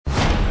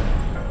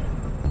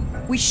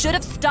We should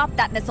have stopped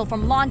that missile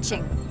from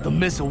launching. The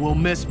missile will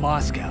miss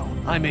Moscow.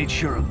 I made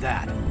sure of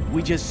that.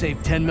 We just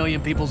saved 10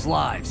 million people's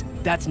lives.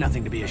 That's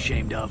nothing to be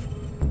ashamed of.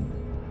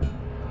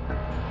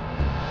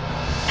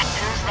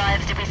 Whose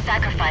lives did we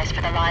sacrifice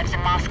for the lives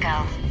in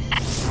Moscow?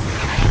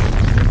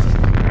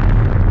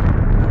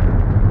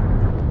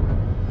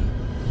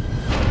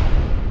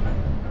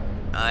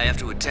 I have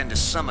to attend a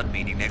summit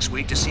meeting next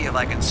week to see if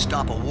I can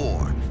stop a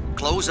war,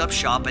 close up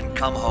shop and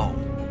come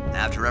home.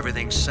 After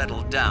everything's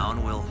settled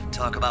down, we'll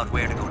talk about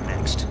where to go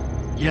next.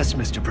 Yes,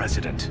 Mr.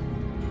 President.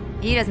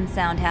 He doesn't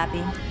sound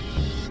happy.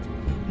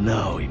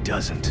 No, he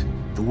doesn't.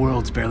 The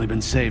world's barely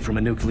been saved from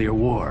a nuclear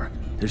war.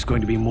 There's going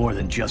to be more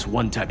than just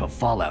one type of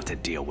fallout to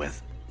deal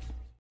with.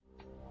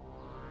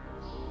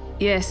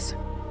 Yes.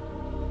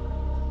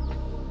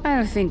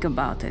 I'll think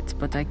about it,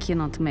 but I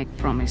cannot make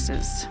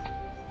promises.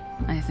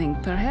 I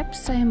think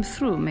perhaps I am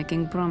through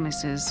making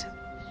promises.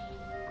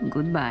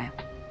 Goodbye.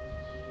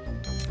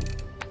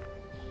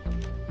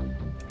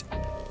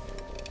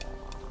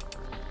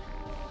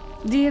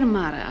 Dear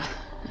Mara,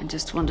 I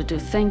just wanted to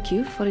thank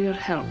you for your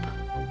help.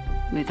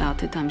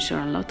 Without it, I'm sure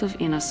a lot of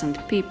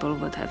innocent people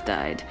would have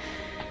died.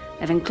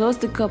 I've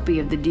enclosed a copy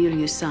of the deal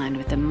you signed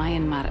with the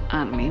Myanmar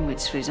army,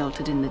 which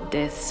resulted in the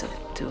deaths of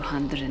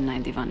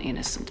 291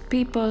 innocent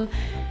people,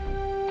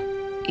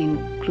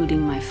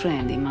 including my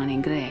friend Imani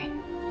Gray.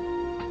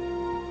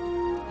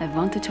 I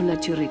wanted to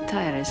let you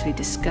retire as we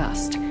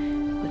discussed,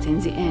 but in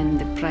the end,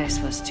 the price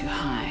was too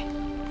high.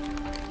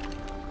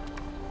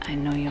 I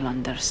know you'll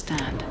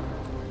understand.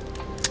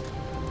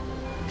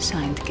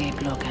 Signed,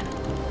 Gabe Logan.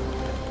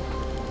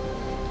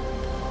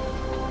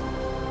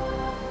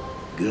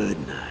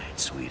 Good night,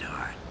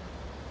 sweetheart.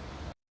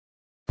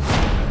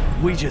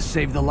 We just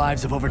saved the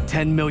lives of over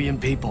 10 million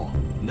people.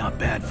 Not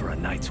bad for a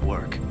night's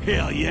work.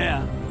 Hell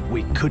yeah.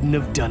 We couldn't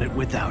have done it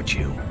without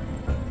you.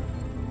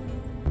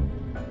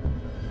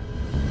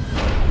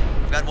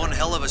 We've got one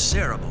hell of a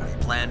ceremony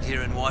planned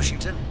here in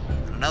Washington,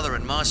 and another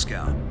in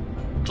Moscow.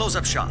 Close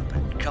up shop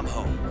and come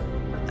home.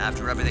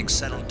 After everything's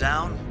settled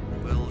down,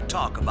 we'll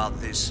talk about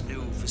this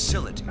new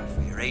facility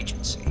for your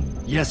agency.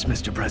 Yes,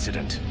 Mr.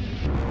 President.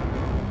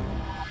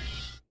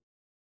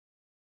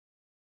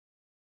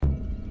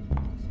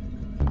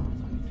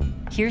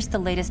 Here's the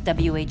latest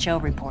WHO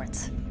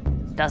reports.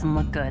 Doesn't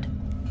look good.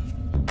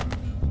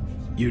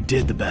 You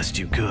did the best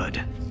you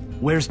could.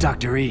 Where's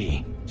Dr.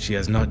 E? She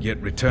has not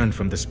yet returned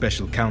from the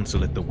special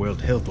council at the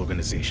World Health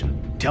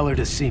Organization. Tell her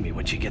to see me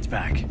when she gets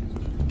back.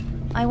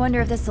 I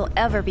wonder if this will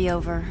ever be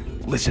over.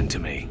 Listen to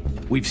me.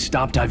 We've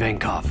stopped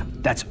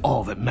Ivankov. That's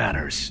all that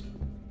matters.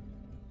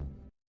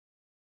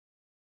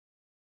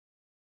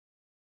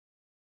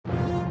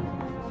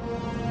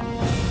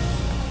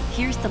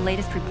 Here's the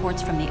latest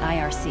reports from the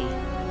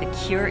IRC. The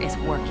cure is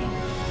working.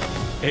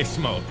 A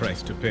small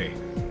price to pay.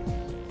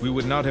 We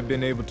would not have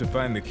been able to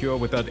find the cure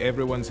without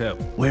everyone's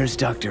help. Where's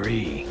Dr.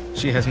 E?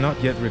 She has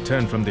not yet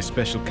returned from the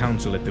special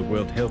council at the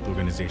World Health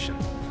Organization.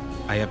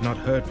 I have not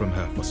heard from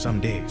her for some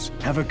days.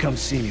 Have her come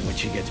see me when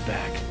she gets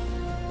back.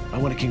 I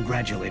want to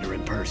congratulate her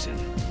in person.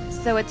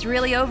 So it's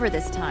really over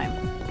this time.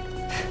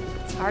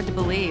 It's hard to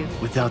believe.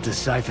 Without the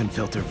Syphon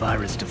filter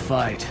virus to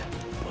fight,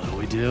 what do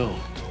we do?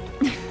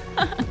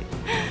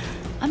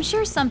 I'm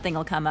sure something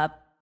will come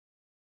up.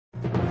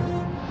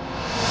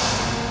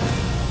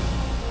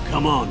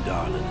 Come on,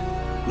 darling.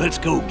 Let's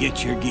go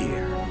get your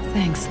gear.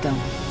 Thanks, Dom.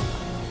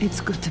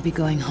 It's good to be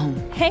going home.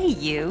 Hey,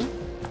 you!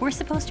 We're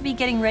supposed to be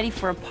getting ready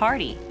for a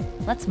party.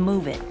 Let's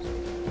move it.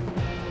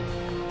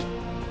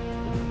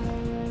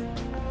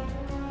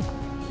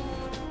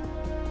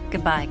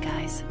 Goodbye,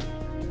 guys.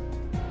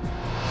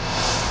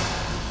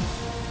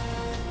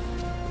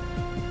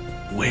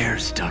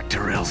 Where's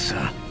Dr.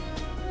 Elsa?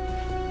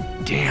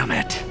 Damn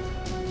it!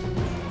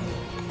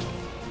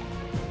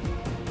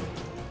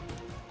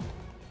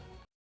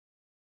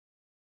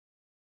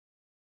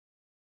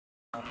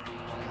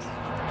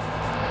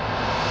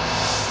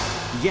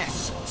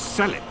 Yes,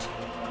 sell it.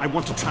 I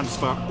want to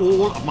transfer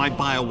all of my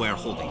BioWare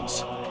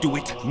holdings. Do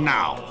it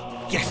now.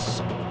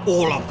 Yes,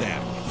 all of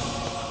them.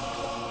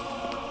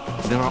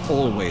 There are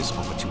always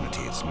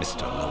opportunities,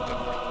 Mr. Logan.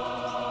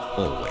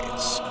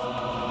 Always.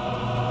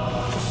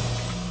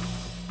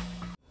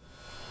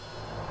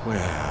 Where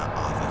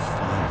are the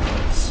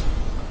funds?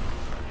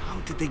 How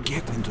did they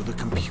get into the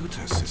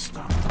computer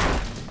system?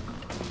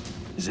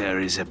 There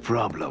is a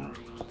problem.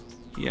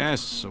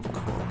 Yes, of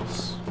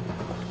course.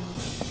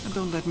 And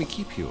don't let me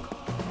keep you.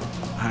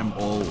 I'm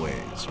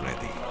always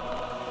ready.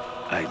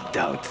 I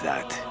doubt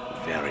that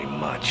very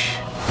much.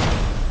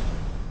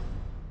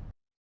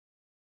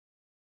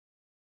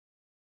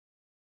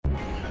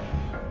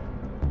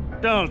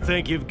 Don't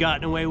think you've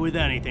gotten away with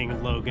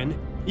anything, Logan.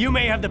 You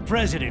may have the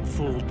president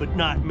fooled, but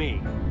not me.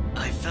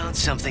 I found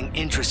something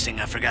interesting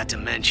I forgot to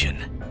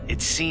mention.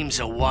 It seems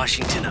a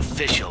Washington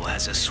official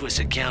has a Swiss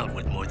account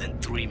with more than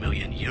 3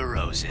 million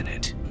euros in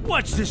it.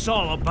 What's this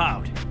all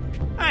about?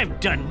 I've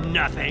done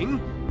nothing.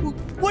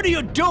 What are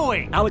you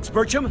doing? Alex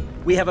Bircham,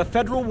 we have a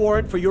federal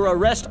warrant for your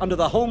arrest under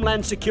the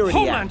Homeland Security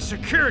Act. Homeland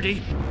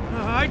Security?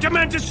 I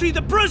demand to see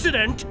the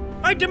president!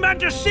 I demand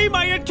to see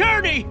my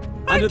attorney!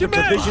 Under the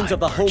provisions of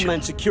the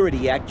Homeland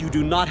Security Act, you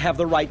do not have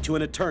the right to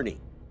an attorney.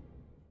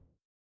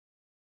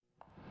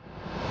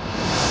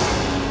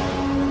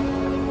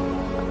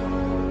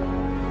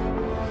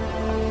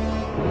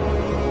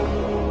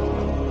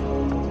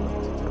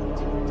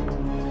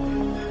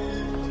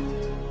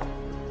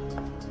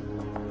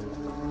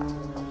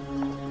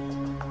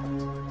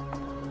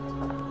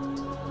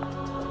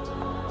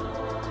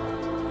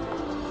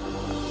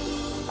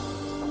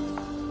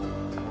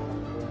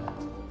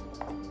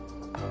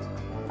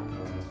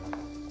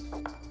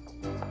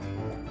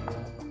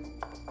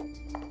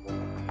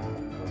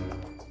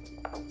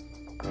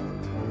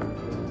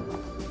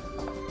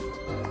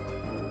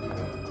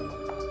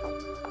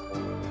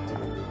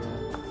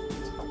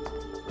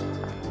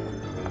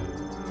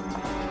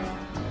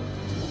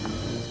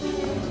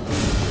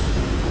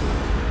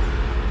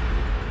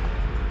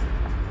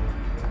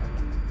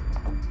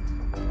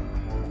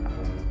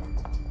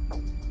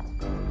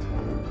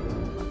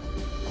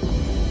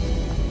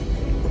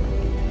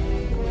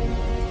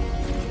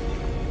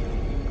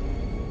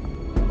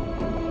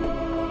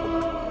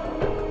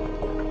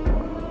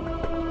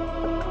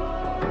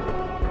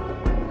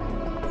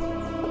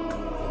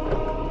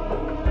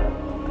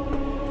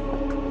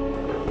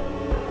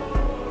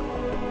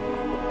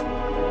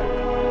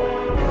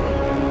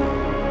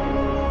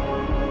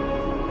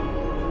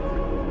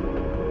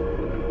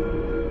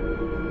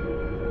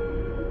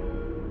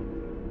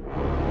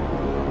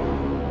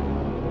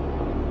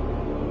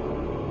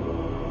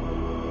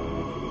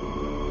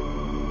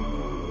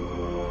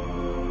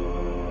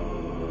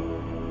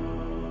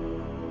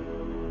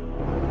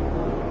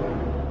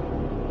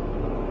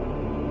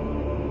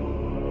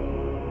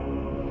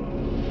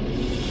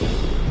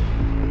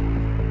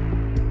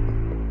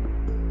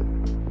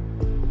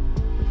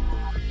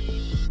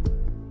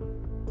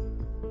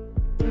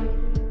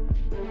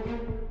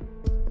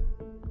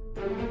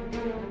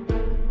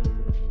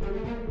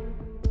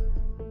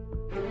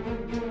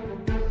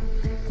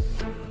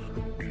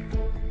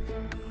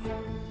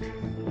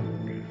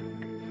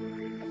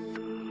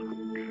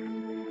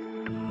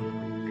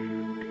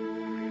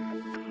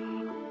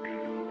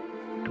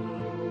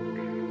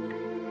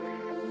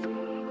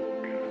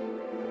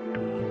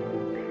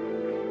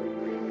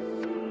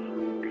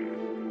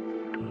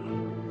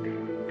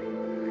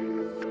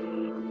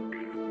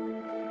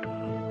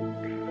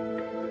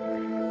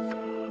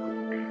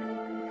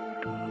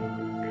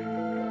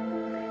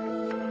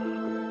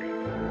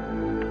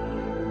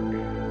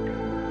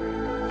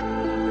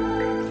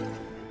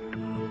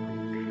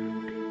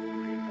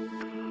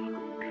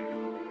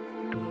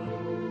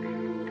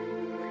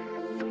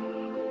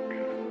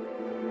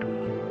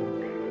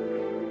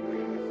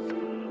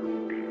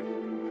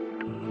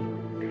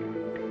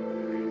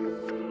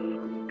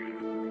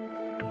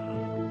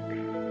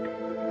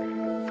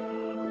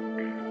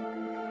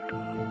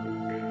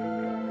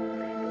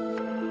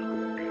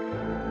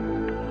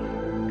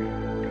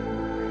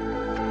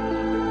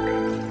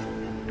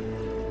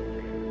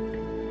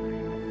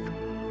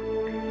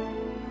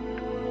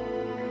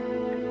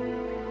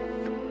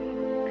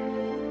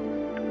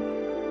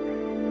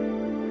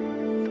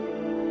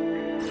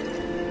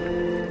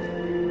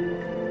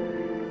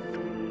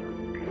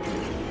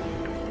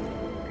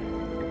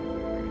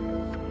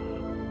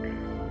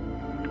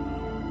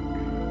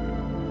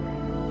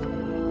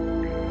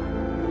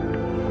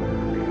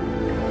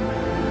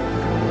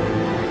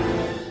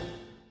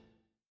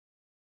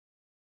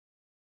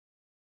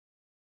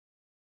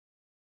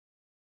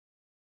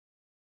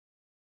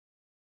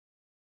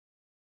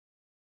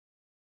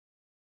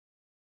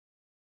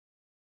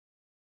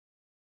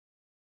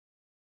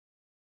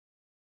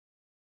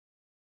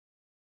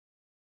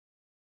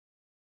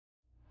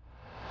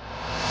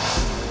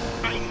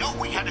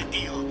 We had a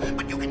deal,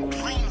 but you can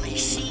plainly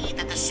see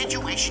that the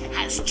situation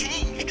has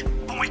changed.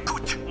 Bon,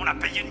 écoute, on a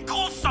payé une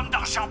grosse somme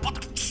d'argent pour...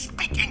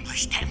 Speak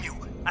English, damn you!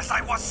 As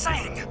I was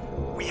saying,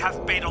 we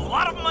have paid a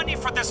lot of money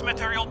for this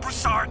material,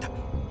 Broussard.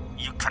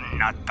 You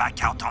cannot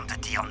back out on the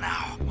deal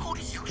now. Who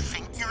do you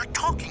think you're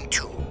talking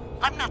to?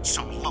 I'm not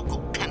some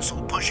local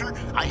pencil pusher.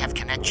 I have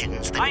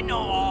connections that... I know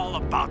all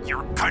about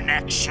your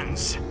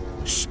connections.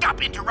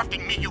 Stop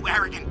interrupting me, you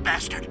arrogant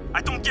bastard!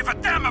 I don't give a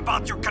damn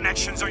about your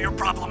connections or your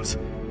problems.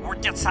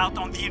 Word gets out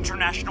on the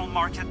international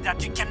market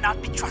that you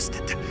cannot be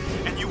trusted,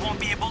 and you won't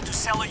be able to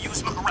sell or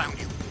use... Look around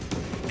you.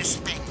 This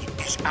thing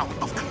is out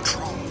of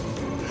control.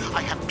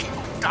 I have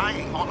people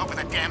dying all over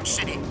the damn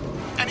city.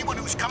 Anyone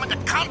who's come into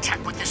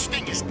contact with this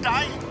thing is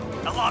dying.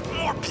 A lot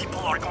more people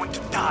are going to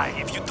die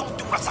if you don't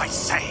do as I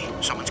say.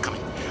 Someone's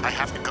coming. I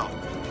have to go.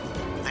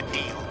 The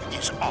deal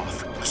is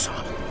off,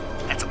 Hassan.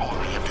 That's all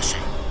I have to say.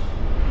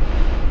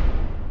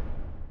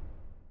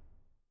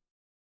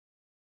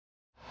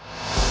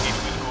 It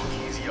will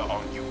go easier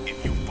on you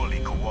if you fully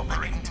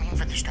cooperate. I didn't mean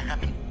for this to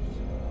happen.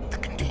 The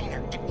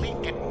container, it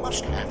leaked. It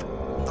must have.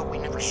 Though we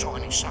never saw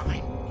any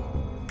sign.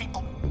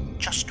 People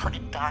just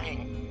started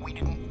dying. We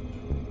didn't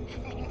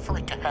mean for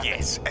it to happen.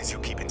 Yes, as you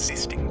keep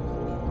insisting.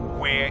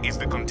 Where is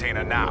the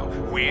container now?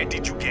 Where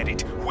did you get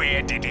it?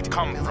 Where did it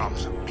come from?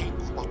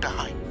 People will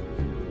die.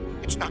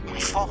 It's not my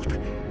fault.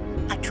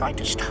 I tried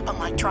to stop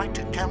him. I tried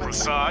to tell him.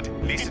 Prasad,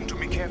 listen to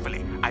me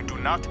carefully. I do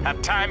not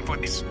have time for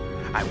this.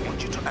 I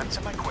want you to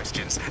answer my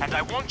questions, and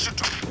I want you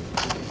to...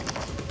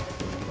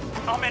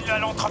 Emmène-le à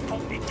l'entrepôt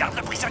et garde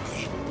le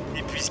prisonnier.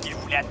 Et puisqu'il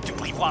voulait à tout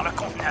prix voir le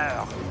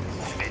conteneur,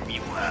 fais-lui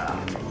voir.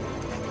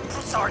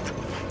 Prasad,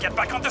 get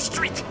back on the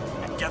street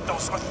and get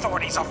those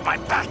authorities off my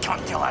back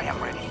until I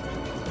am ready.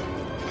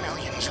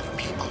 Millions of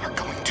people are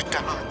going to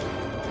die.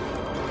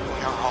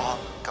 We are all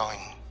going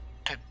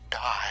to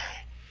die.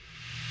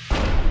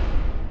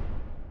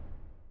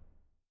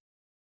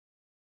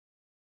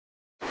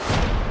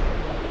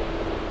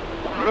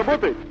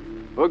 Работает?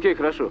 Окей,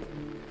 хорошо.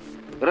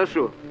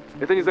 Хорошо.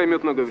 Это не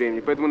займет много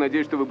времени, поэтому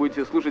надеюсь, что вы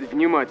будете слушать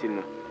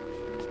внимательно.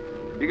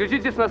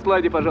 Переключитесь на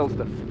слайде,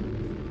 пожалуйста.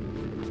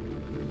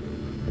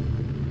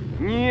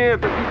 Нет,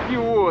 это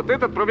идиот.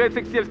 Это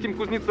отправляется к сельским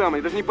кузнецам.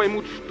 Они даже не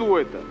поймут, что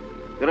это.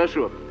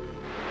 Хорошо.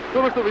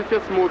 То, на что вы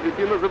сейчас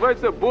смотрите,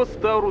 называется Bos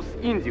Taurus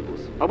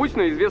Indicus.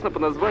 Обычно известно по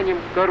названием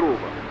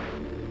корова.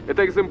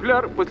 Это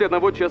экземпляр после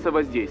 1 часа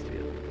воздействия.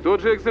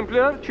 Тот же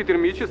экземпляр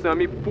 4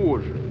 часами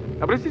позже.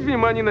 Обратите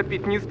внимание на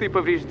пятнистые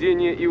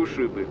повреждения и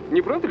ушибы.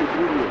 Не правда ли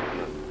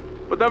курьезно?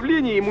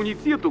 Подавление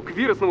иммунитету к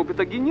вирусному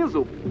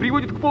патогенезу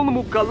приводит к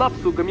полному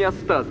коллапсу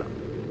гомеостаза.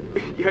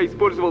 Я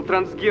использовал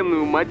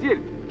трансгенную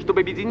модель, чтобы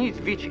объединить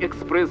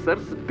ВИЧ-экспрессор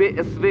с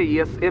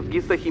БСВ-ИСФ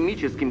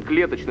гистохимическим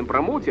клеточным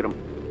промоутером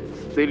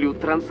с целью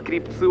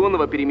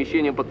транскрипционного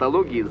перемещения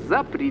патологии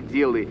за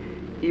пределы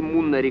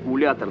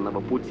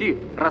иммунорегуляторного пути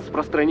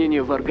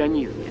распространения в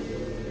организме.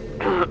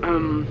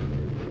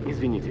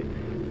 Извините.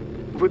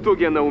 В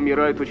итоге она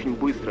умирает очень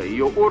быстро,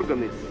 ее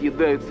органы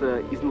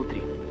съедаются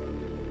изнутри.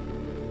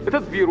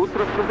 Этот вирус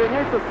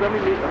распространяется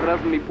самыми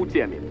разными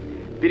путями.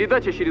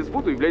 Передача через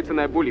воду является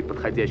наиболее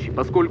подходящей,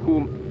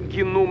 поскольку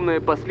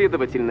геномная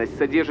последовательность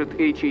содержит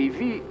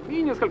HIV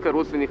и несколько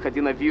родственных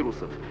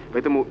аденовирусов,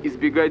 поэтому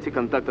избегайте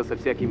контакта со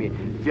всякими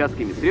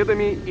вязкими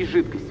средами и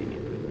жидкостями.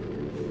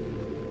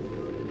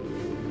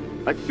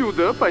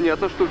 Отсюда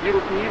понятно, что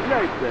вирус не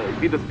является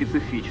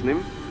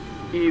видоспецифичным,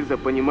 и за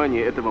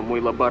понимание этого мой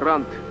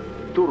лаборант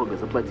дорого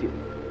заплатил.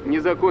 Не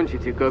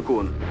закончите, как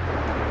он.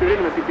 Все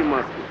время носите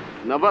маски.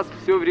 На вас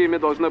все время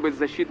должна быть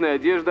защитная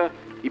одежда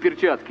и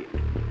перчатки.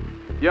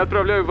 Я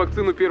отправляю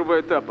вакцину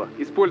первого этапа.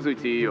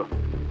 Используйте ее.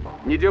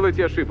 Не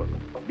делайте ошибок.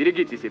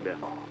 Берегите себя.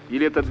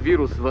 Или этот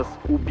вирус вас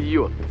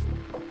убьет.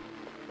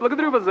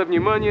 Благодарю вас за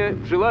внимание.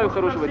 Желаю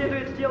хорошего дня.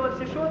 Следует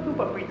сделать еще одну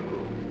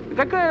попытку.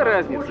 Какая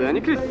разница?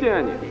 Они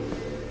крестьяне.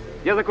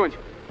 Я закончил.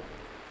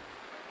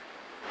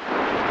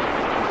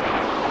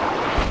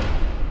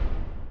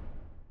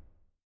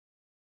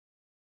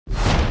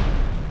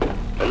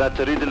 ألا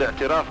تريد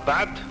الاعتراف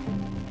بعد؟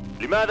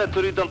 لماذا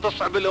تريد أن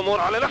تصعب الأمور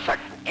على نفسك؟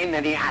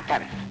 إنني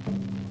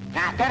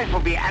أعترف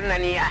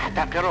بأنني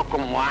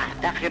أحتقركم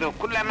وأحتقر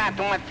كل ما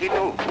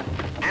تمثلوه.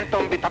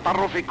 أنتم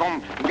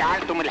بتطرفكم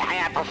جعلتم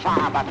الحياة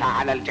صعبة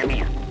على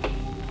الجميع.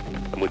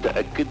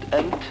 متأكد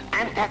أنت؟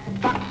 أنت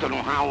تقتل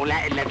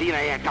هؤلاء الذين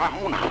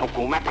يكرهون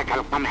حكومتك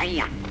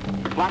القمعية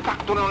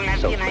وتقتل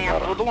الذين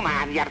يرفضون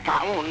أن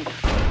يركعون.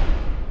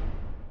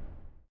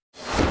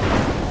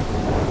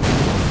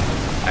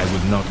 I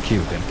will not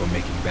kill them for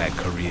making bad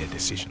career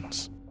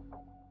decisions.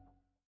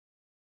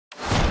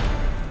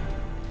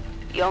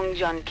 Young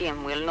John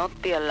Kim will not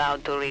be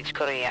allowed to reach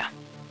Korea.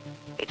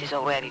 It is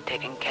already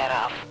taken care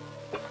of.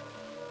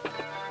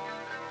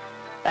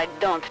 I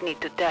don't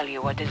need to tell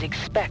you what is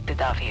expected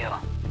of you,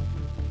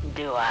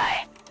 do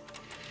I?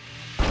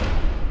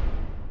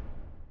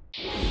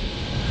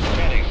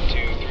 Heading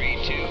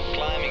 232,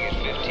 climbing at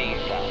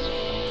 15,000.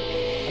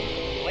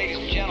 Ladies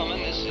and gentlemen,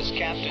 this is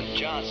Captain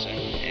Johnson,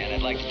 and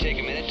I'd like to take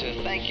a minute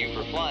to thank you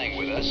for flying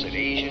with us at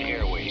Asian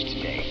Airways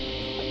today.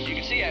 You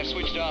can see I've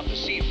switched off the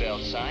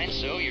seatbelt sign,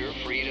 so you're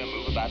free to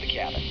move about the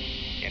cabin.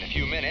 In a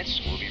few minutes,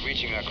 we'll be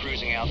reaching our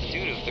cruising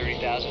altitude of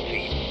 30,000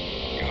 feet.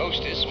 Your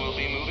hostess will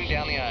be moving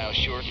down the aisle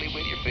shortly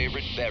with your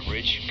favorite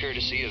beverage,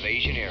 courtesy of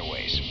Asian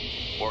Airways.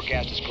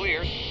 Forecast is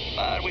clear,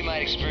 but we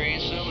might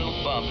experience a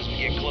little bump as we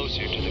get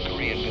closer to the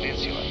Korean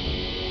Peninsula.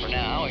 For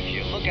now, if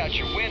you look out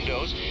your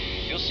windows,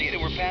 you'll see that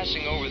we're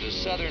passing over the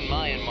southern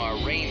Myanmar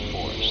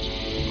rainforest.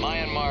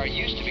 Myanmar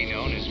used to be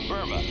known as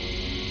Burma.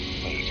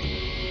 Wait.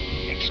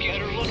 Excuse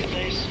me. Look at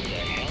this. What the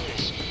hell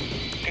is...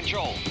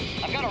 Control.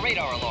 I've got a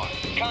radar alarm.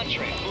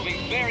 Contrail. Moving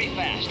very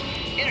fast.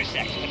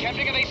 Intersect.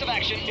 Attempting evasive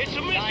action. It's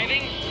a missile.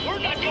 Diving. We're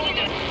not going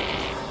to...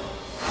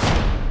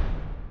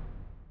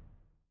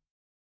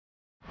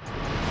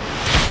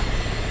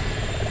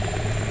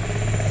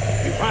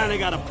 We finally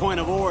got a point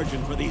of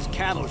origin for these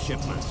cattle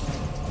shipments.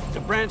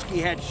 Dobransky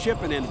had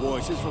shipping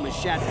invoices from a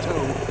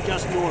chateau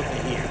just north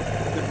of here,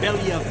 the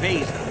Belya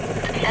Vesa.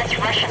 That's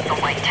Russian for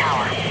White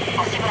Tower.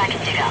 I'll see what I can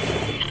dig up.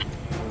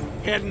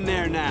 Heading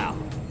there now.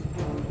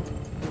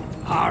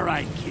 All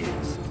right,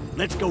 kids.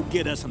 Let's go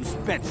get us some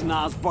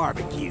Spetsnaz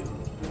barbecue.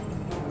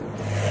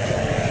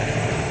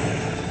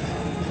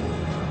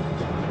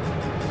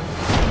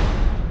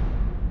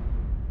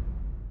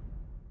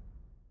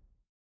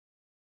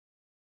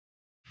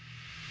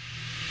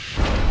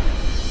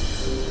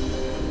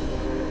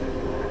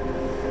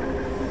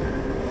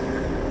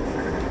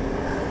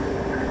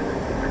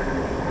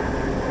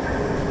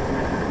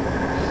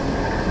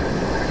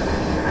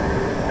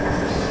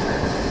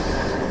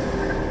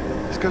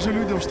 Скажи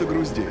людям, что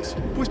груз здесь.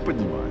 Пусть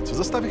поднимаются.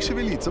 Заставь их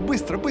шевелиться.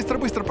 Быстро, быстро,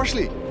 быстро,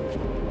 пошли!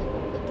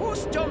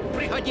 Пусть он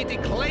приходит и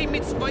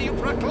клеймит свою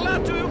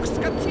проклятую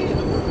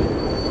скотину.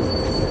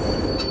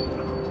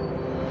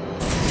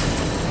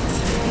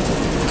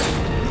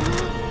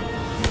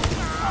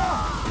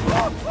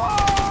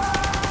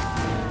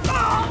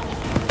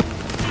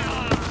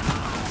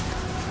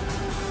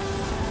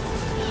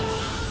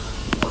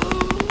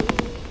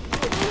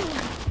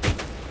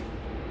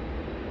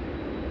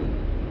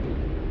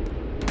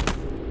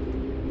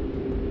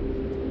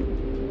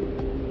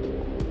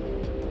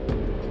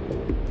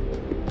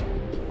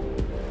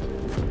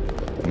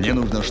 Мне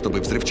нужно,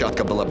 чтобы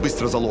взрывчатка была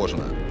быстро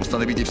заложена.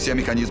 Установите все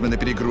механизмы на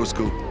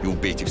перегрузку и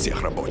убейте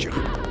всех рабочих.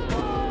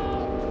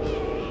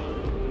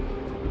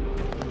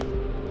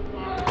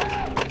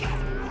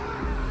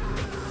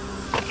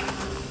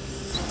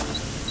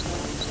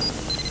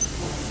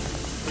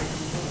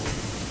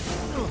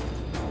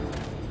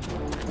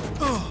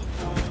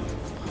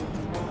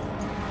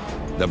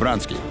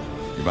 Добранский,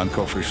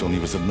 Иванков решил не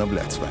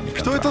возобновлять с вами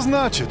контракт. Что это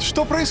значит?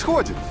 Что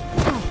происходит?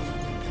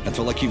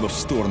 Отволоки его в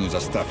сторону и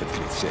заставь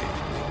открыть сейф.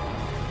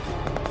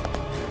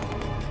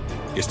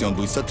 Если он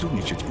будет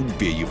сотрудничать,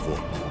 убей его.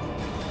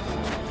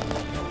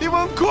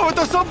 Иванков,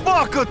 это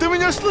собака! Ты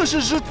меня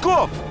слышишь,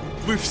 Житков?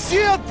 Вы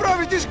все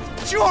отправитесь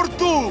к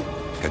черту!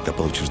 Когда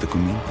получишь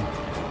документы,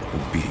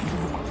 убей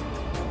его.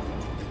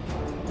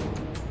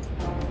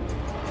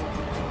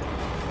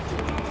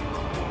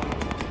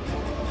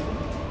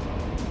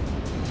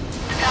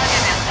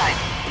 Target in sight.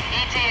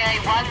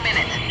 ETA 1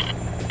 minute.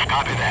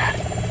 Copy that.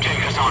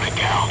 Take us on it,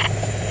 gal.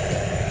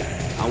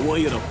 I want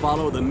you to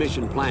follow the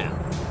mission plan.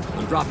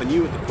 I'm dropping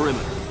you at the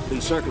perimeter,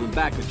 then circling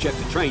back to check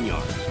the train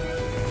yard.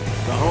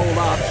 The whole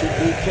op should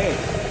be K.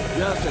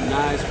 Just a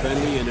nice,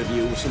 friendly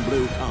interview with some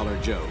blue-collar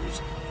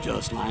Joes.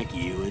 Just like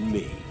you and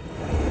me.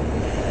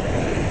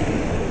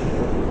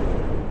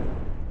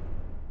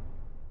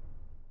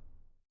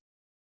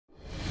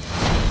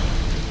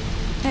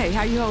 Hey,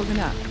 how you holding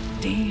up?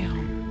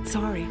 Damn.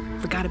 Sorry.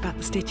 Forgot about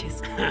the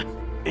stitches.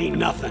 Ain't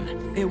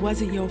nothing. It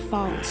wasn't your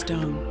fault,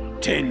 Stone.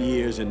 10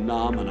 years in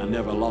Nam and I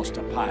never lost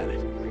a pilot.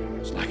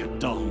 It's like a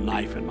dull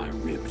knife in my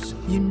ribs.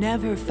 You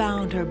never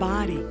found her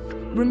body.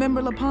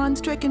 Remember LaPon's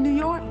trick in New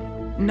York?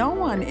 No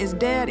one is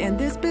dead in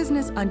this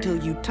business until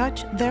you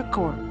touch their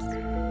corpse.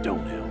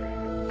 Don't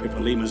help. If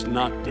Halima's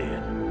not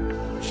dead,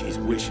 she's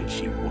wishing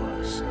she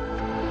was.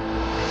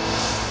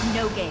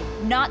 No, Gabe.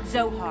 Not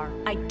Zohar.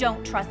 I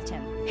don't trust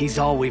him. He's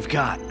all we've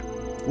got.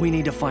 We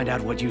need to find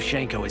out what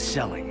Yushchenko is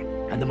selling.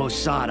 And the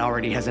Mossad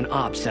already has an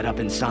op set up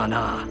in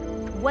Sana'a.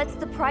 What's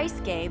the price,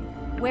 Gabe?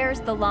 Where's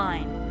the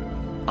line?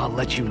 I'll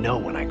let you know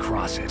when I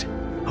cross it.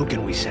 Who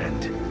can we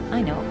send?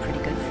 I know a pretty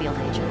good field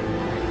agent.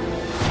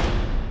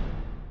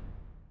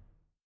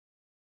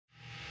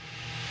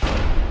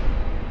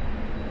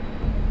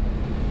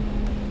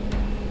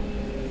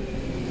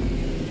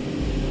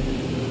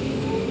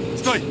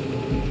 Стой!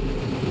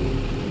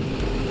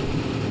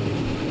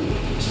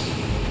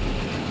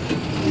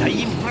 Да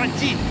им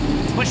пройти!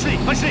 Пошли,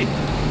 пошли!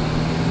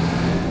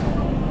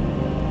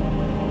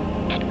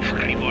 В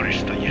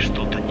Григористане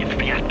что-то не в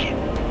порядке.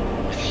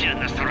 Все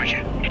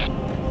настороже.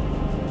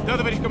 Да,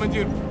 товарищ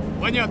командир.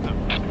 Понятно.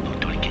 Но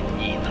только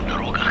не на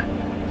дорогах.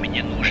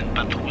 Мне нужен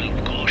патруль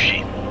в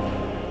Голоши.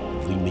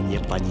 Вы меня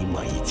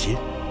понимаете?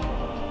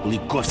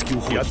 Лыковский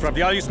уходит. Я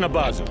отправляюсь на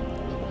базу.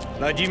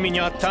 Найди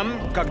меня там,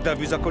 когда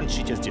вы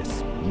закончите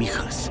здесь.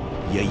 Михас,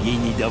 я ей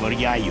не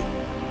доверяю.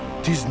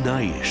 Ты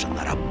знаешь,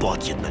 она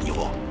работает на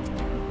него.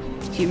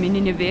 Ты мне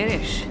не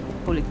веришь,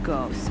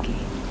 Поликовский?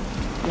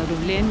 Я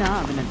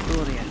удивлена в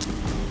натуре.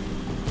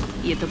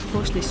 И это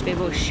после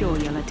своего шоу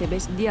я на тебя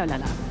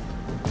сделала.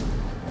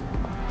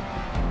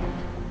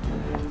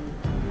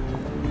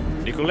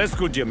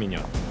 Николеску, где меня?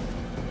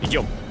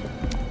 Идем.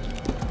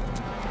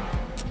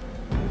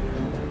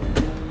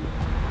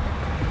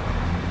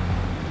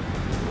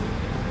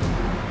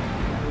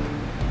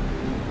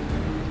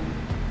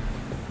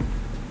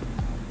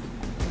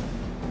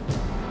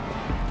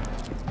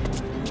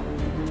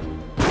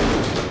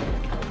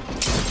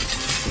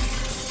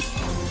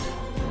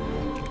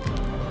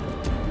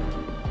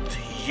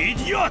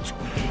 Идиот!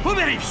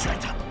 Убери все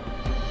это!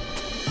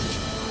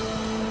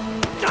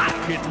 Так,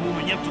 к этому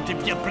моменту ты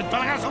мне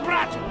предполагал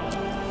убрать!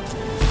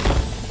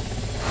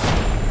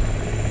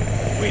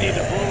 We need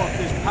to blow up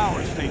this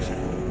power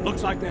station.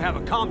 Looks like they have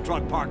a comm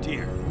truck parked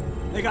here.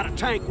 They got a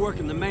tank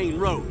working the main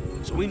road,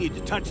 so we need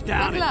to touch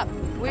down. Buckle up.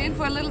 We're in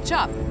for a little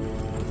chop.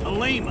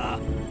 Halima,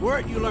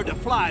 where'd you learn to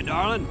fly,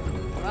 darling?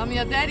 From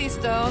your daddy,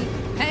 Stone.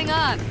 Hang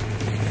on.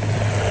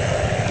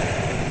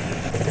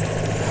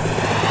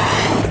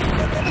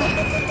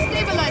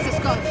 Stabilizer,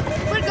 Scott.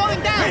 We're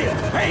going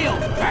down. Bail!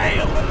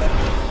 Bail!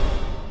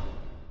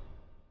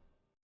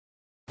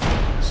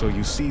 So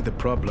you see the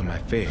problem I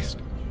faced.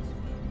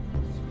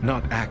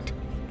 Not act,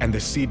 and the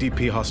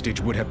CDP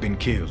hostage would have been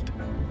killed.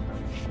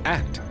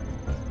 Act.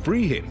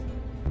 Free him.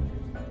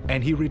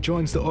 And he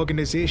rejoins the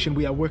organization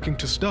we are working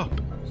to stop.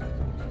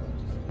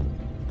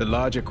 The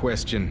larger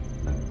question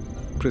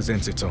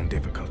presents its own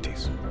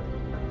difficulties.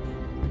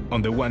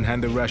 On the one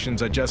hand, the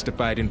Russians are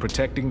justified in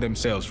protecting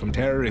themselves from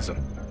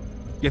terrorism.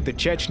 Yet the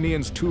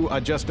Chechnyans too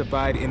are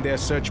justified in their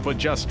search for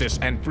justice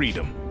and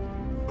freedom.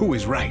 Who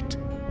is right?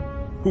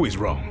 Who is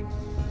wrong?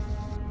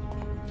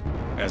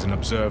 As an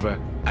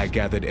observer, I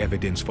gathered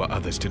evidence for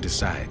others to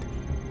decide,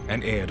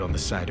 and erred on the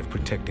side of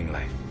protecting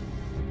life.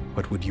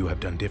 What would you have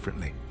done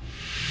differently?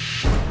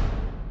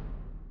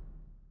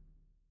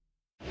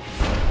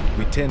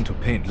 We tend to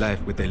paint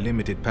life with a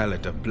limited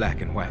palette of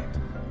black and white.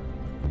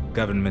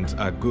 Governments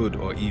are good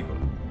or evil,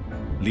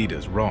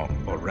 leaders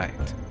wrong or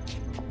right.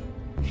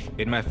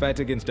 In my fight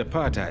against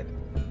apartheid,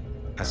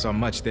 I saw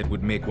much that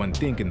would make one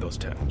think in those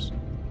terms.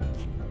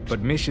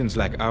 But missions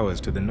like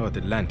ours to the North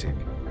Atlantic,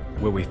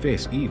 where we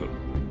face evil,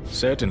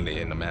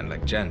 certainly in a man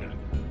like General,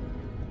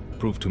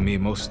 prove to me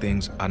most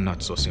things are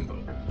not so simple.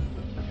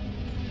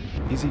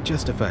 Is he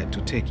justified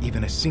to take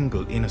even a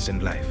single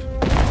innocent life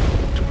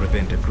to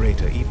prevent a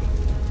greater evil?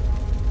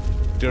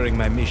 During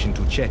my mission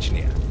to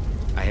Chechnya,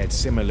 I had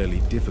similarly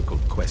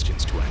difficult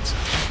questions to answer.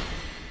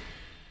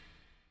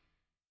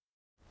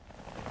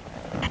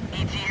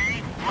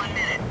 ETA, 1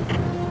 minute.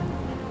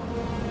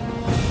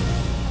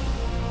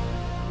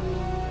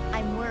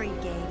 I'm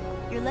worried, Gabe.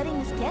 You're letting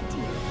this get to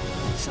you.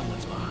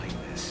 Someone's behind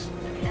this.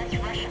 That's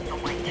Russia, the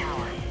White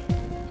Tower.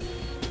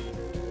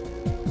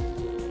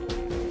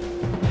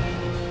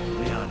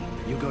 Leon,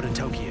 you go to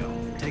Tokyo.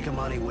 Take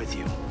Amani with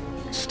you.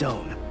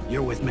 Stone,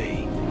 you're with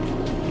me.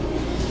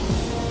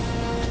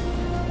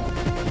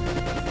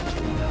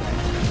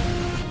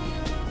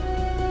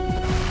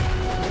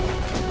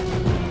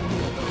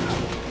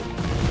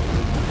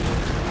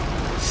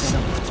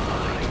 Someone's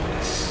behind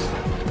this.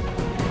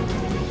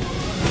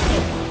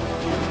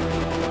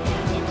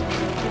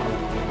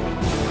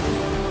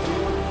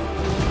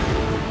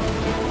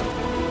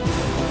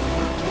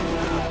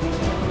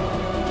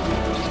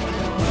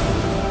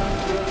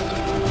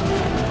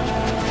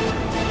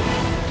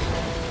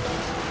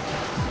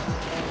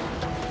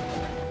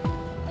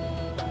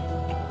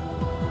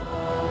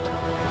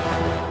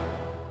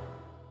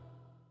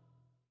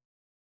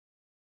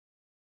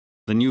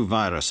 The new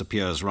virus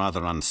appears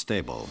rather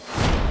unstable.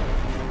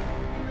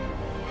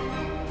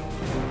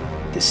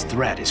 This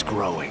threat is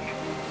growing.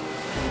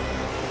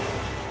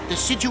 The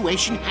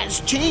situation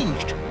has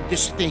changed.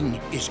 This thing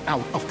is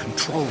out of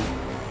control.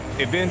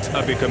 Events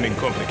are becoming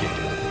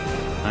complicated.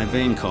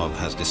 Ivankov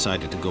has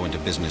decided to go into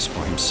business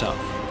for himself.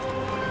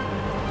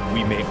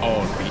 We may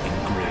all be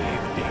in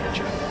grave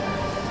danger.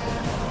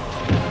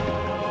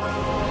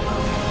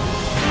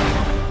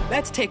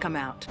 Let's take him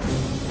out.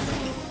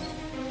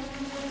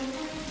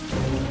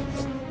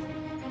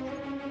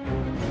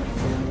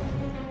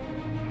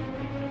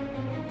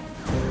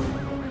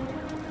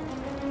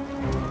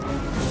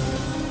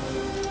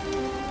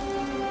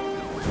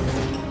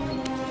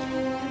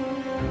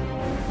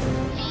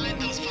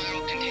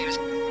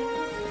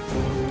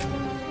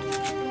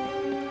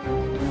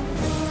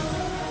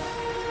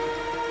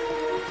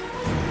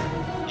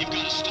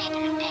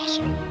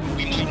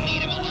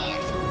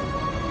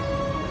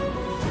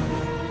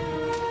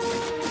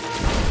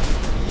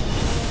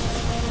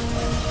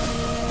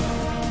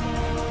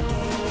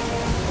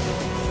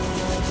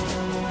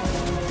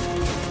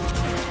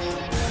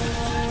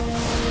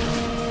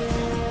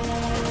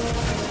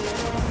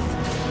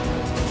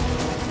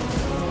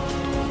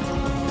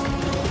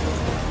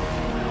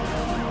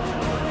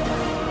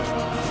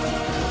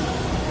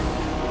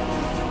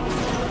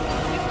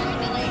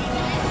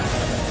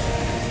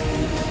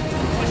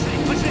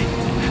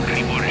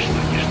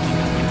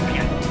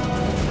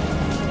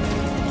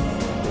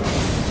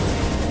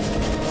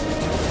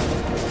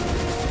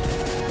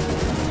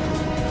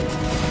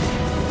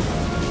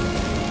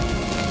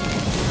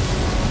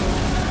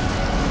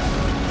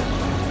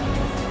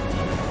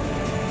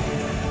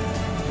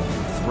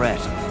 Threat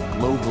of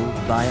global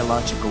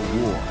biological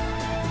war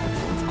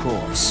will, of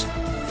course,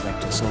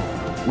 affect us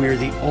all. We're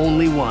the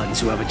only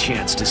ones who have a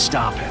chance to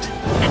stop it.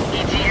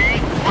 ETA,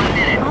 1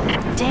 minute.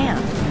 Oh,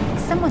 damn.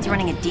 Someone's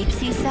running a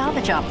deep-sea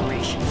salvage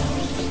operation.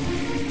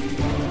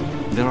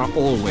 There are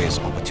always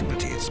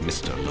opportunities,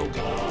 Mr.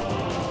 Logan.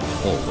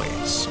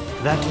 Always.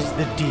 That is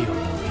the deal,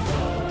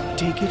 Logan.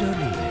 Take it or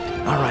leave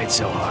it. All right,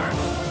 Zohar.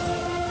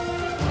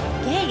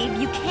 Gabe,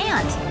 you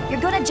can't.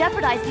 You're going to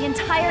jeopardize the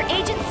entire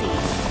agency.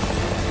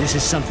 This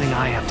is something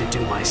I have to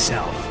do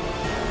myself.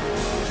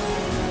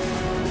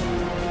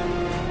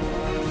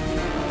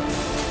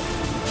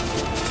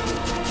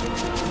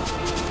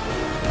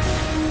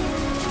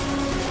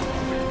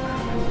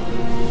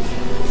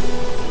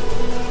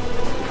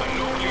 A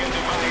nuclear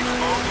device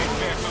mounted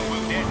vessel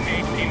will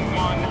detonate in 1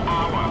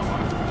 hour.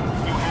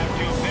 You have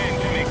till then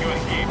to make your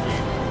escape.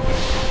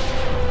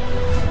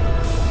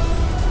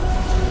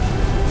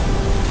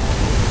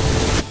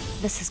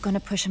 This is going to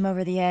push him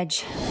over the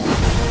edge.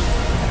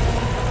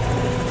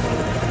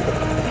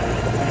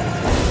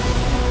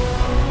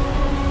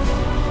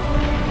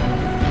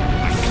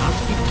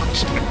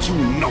 You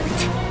know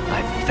it.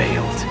 I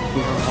failed.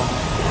 We're all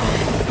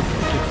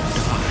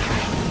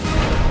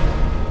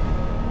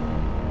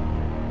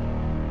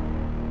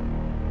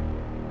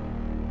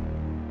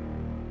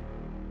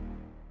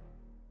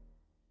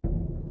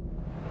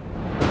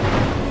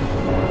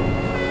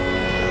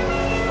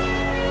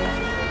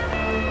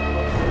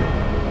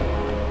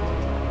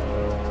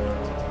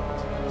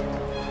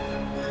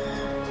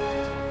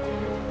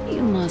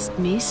must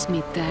miss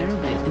me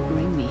terribly to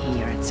bring me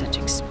here at such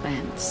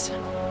expense.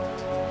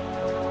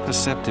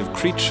 Perceptive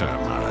creature,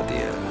 Mara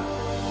dear.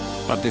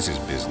 But this is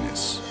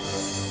business.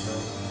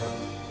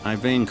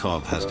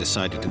 Ivankov has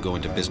decided to go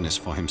into business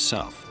for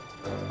himself.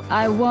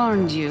 I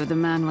warned you the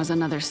man was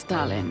another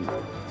Stalin.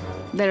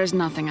 There is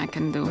nothing I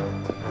can do.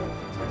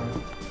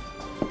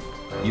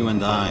 You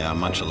and I are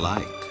much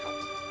alike.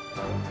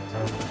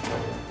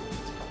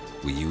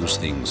 We use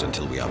things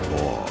until we are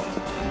bored,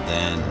 and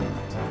then...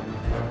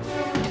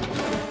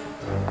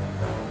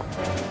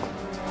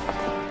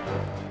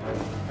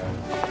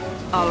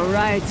 All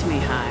right,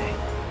 Mihai.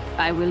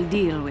 I will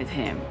deal with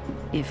him,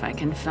 if I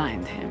can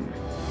find him.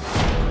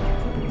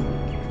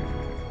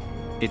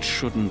 It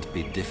shouldn't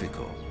be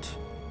difficult.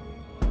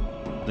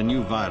 The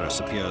new virus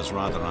appears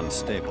rather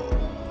unstable,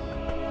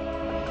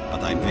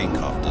 but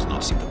Ivankov does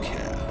not seem to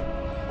care.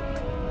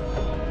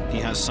 He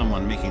has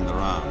someone making the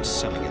rounds,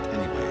 selling it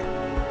anyway.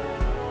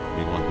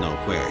 We won't know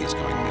where he's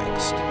going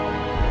next.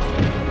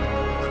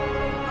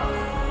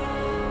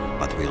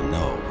 But we'll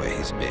know where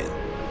he's been.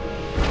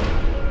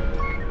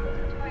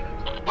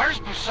 Where's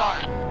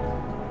Broussard?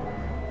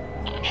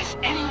 Has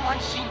anyone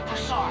seen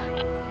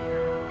Broussard?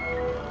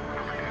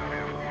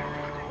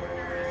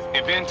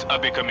 Events are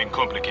becoming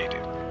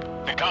complicated.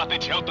 The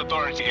Carthage Health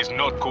Authority is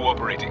not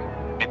cooperating.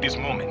 At this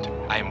moment,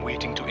 I am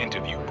waiting to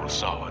interview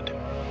Broussard.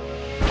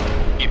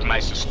 If my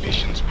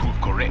suspicions prove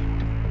correct,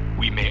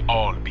 we may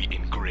all be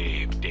in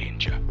grave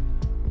danger.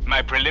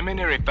 My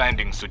preliminary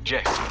findings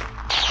suggest...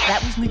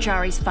 That was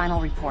Mujari's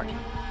final report.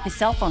 His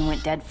cell phone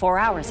went dead 4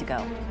 hours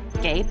ago.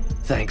 Gabe?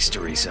 Thanks,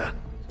 Teresa.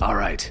 All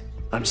right.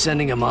 I'm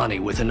sending Amani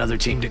with another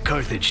team to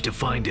Carthage to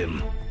find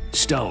him.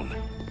 Stone,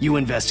 you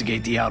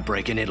investigate the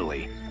outbreak in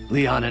Italy.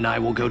 Leon and I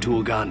will go to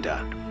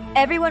Uganda.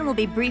 Everyone will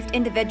be briefed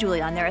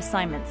individually on their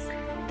assignments.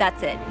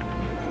 That's it.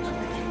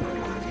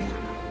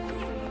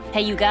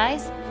 Hey, you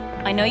guys?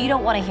 I know you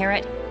don't want to hear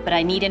it, but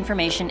I need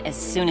information as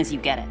soon as you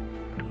get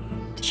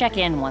it. Check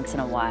in once in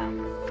a while.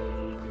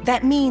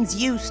 That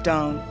means you,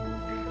 Stone.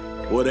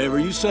 Whatever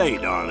you say,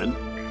 darling.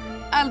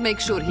 I'll make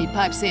sure he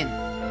pipes in.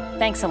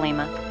 Thanks,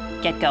 Alima.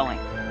 Get going.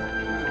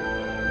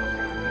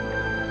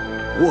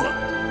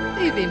 What?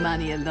 Leave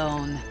Imani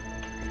alone.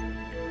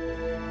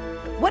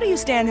 What are you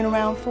standing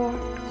around for?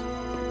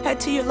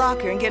 Head to your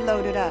locker and get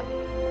loaded up.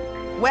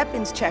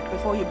 Weapons check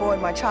before you board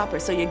my chopper,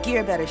 so your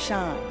gear better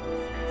shine.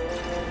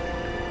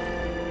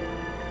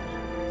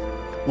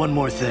 One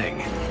more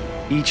thing.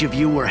 Each of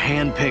you were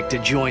handpicked to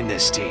join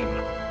this team.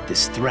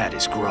 This threat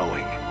is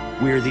growing.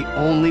 We're the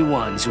only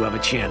ones who have a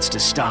chance to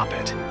stop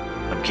it.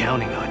 I'm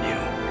counting on you.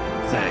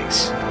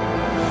 Thanks.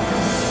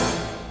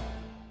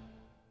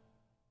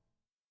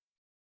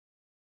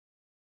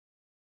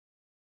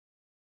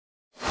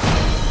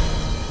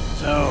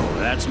 So,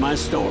 that's my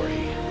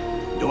story.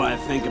 Do I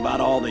think about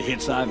all the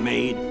hits I've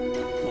made?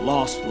 The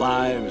lost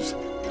lives,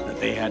 that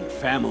they had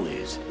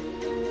families,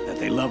 that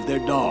they loved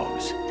their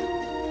dogs.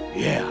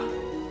 Yeah,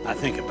 I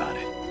think about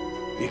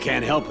it. You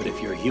can't help it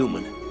if you're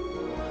human.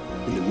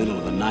 In the middle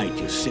of the night,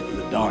 you sit in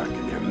the dark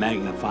and their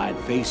magnified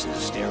faces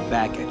stare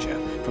back at you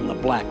from the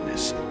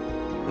blackness.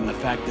 And the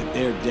fact that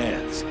their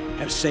deaths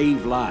have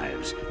saved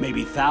lives,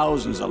 maybe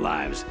thousands of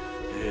lives,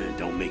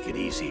 don't make it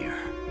easier.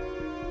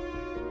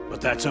 But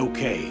that's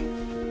okay.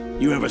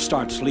 You ever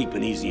start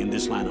sleeping easy in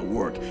this line of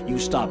work, you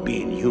stop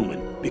being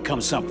human,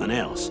 become something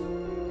else.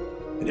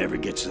 It ever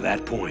gets to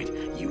that point,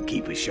 you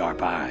keep a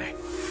sharp eye.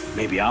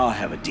 Maybe I'll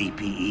have a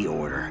DPE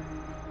order,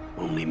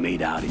 only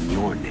made out in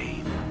your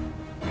name.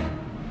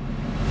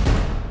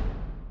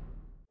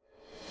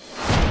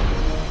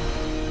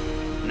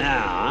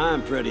 Now,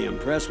 I'm pretty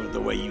impressed with the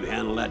way you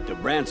handled that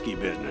Dobransky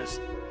business.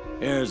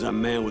 Here's a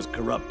man was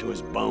corrupt to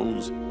his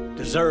bones,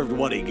 deserved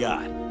what he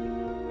got.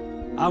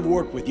 I've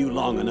worked with you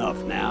long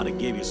enough now to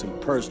give you some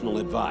personal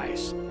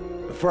advice.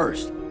 But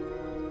first,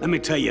 let me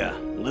tell you a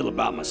little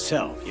about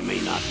myself you may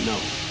not know.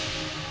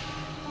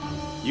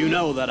 You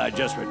know that I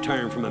just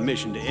returned from a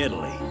mission to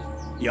Italy.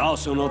 You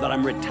also know that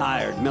I'm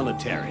retired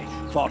military,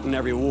 fought in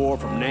every war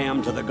from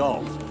Nam to the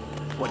Gulf.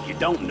 What you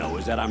don't know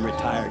is that I'm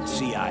retired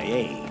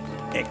CIA,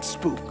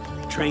 ex-spook,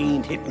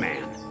 trained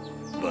hitman.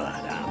 But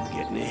I'm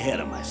getting ahead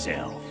of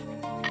myself.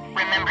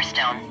 Remember,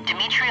 Stone,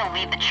 Dimitri will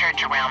leave the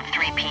church around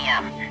 3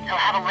 p.m. He'll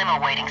have a limo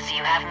waiting, so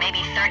you have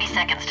maybe 30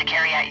 seconds to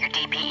carry out your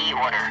DPE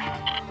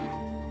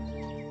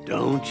order.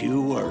 Don't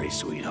you worry,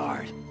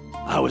 sweetheart.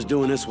 I was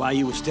doing this while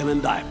you were still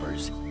in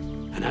diapers.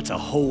 And that's a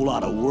whole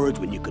lot of words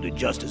when you could have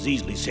just as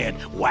easily said,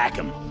 whack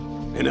 'em.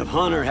 And if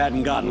Hunter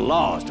hadn't gotten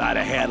lost, I'd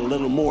have had a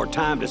little more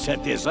time to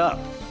set this up.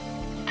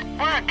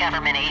 We're a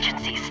government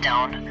agency,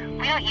 Stone.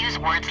 We don't use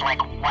words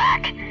like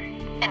whack.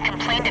 And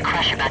complain to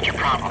Crush about your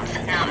problems,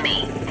 not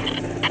me.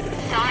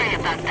 Sorry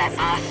about that,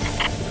 us.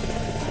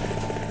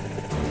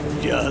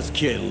 Just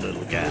kidding,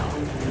 little gal.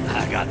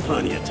 I got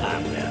plenty of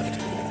time left.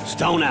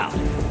 Stone out.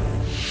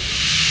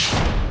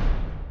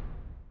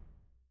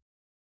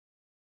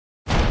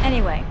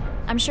 Anyway,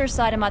 I'm sure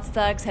Sidamat's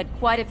thugs had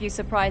quite a few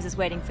surprises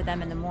waiting for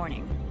them in the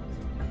morning.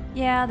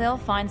 Yeah, they'll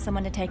find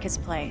someone to take his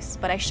place,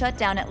 but I shut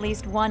down at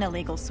least one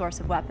illegal source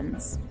of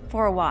weapons.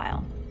 For a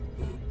while.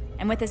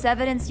 And with this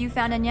evidence you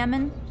found in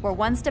Yemen, we're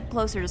one step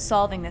closer to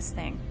solving this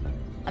thing.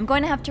 I'm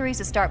going to have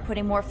Teresa start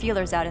putting more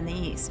feelers out in the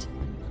east.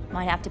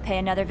 Might have to pay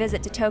another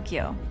visit to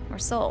Tokyo, or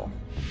Seoul.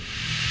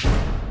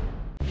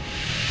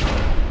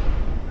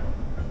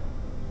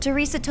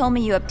 Teresa told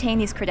me you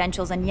obtained these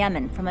credentials in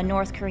Yemen from a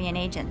North Korean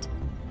agent.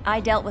 I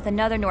dealt with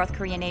another North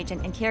Korean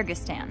agent in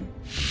Kyrgyzstan.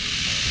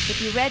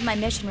 If you read my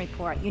mission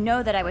report, you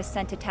know that I was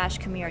sent to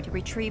Tashkemir to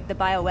retrieve the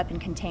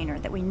bioweapon container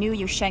that we knew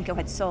Yushchenko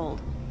had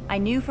sold. I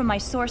knew from my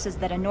sources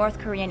that a North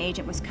Korean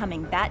agent was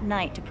coming that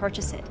night to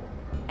purchase it.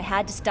 I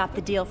had to stop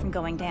the deal from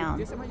going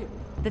down.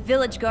 The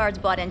village guards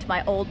bought into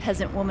my old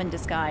peasant woman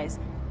disguise,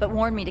 but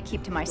warned me to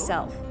keep to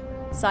myself.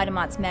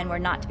 Saidamat's men were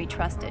not to be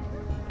trusted.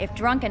 If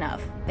drunk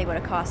enough, they would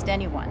have cost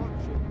anyone.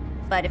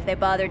 But if they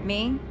bothered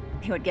me,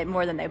 they would get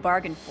more than they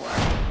bargained for.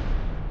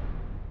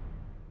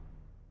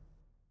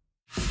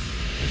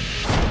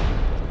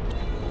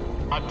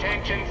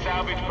 Attention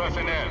salvage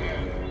personnel.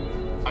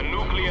 A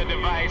nuclear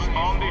device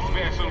on this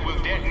vessel will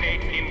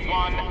detonate in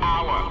 1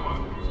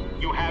 hour.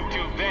 You have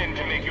till then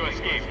to make your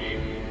escape.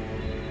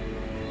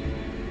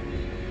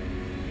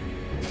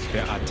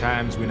 There are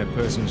times when a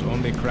person's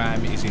only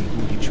crime is in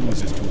who he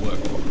chooses to work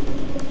for.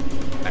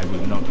 I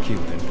will not kill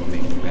them for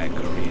making bad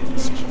career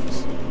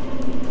decisions.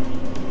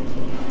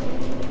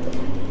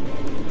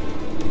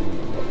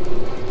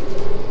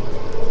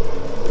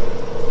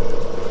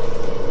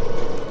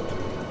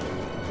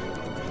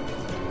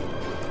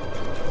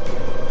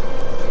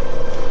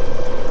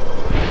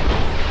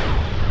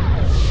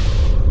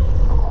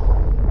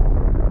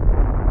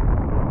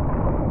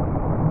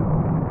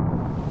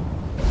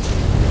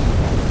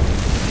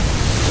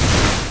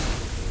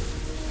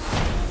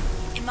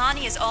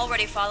 Is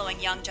already following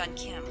Young Jun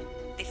Kim.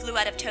 They flew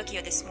out of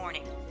Tokyo this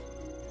morning.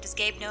 Does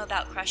Gabe know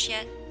about Crush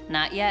yet?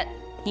 Not yet.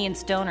 He and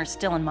Stone are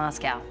still in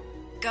Moscow.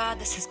 God,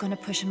 this is going to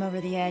push him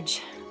over the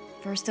edge.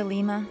 First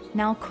Alima,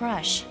 now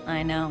Crush.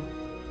 I know.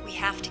 We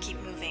have to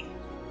keep moving.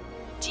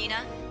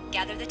 Gina,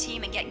 gather the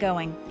team and get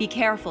going. Be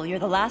careful, you're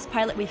the last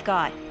pilot we've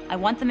got. I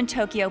want them in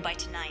Tokyo by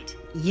tonight.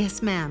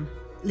 Yes, ma'am.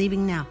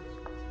 Leaving now.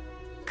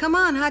 Come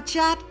on,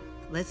 hotshot.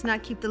 Let's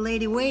not keep the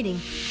lady waiting.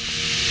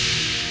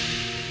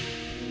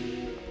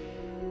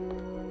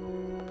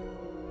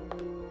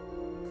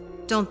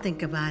 Don't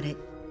think about it.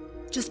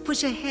 Just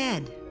push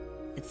ahead.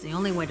 It's the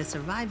only way to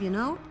survive, you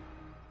know?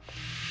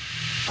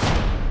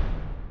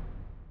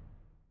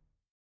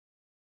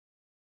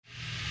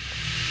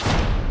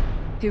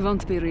 He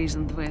won't be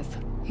reasoned with.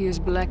 He is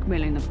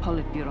blackmailing the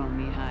Politburo,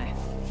 Mihai.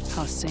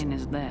 How sane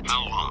is that?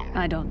 How long?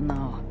 I don't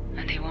know.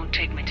 And he won't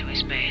take me to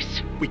his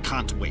base. We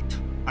can't wait.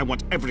 I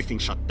want everything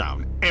shut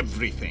down.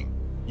 Everything.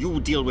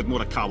 You deal with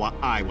Murakawa,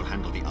 I will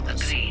handle the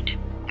others. Agreed.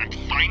 And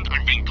find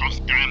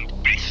Arvinkov's damned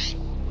base.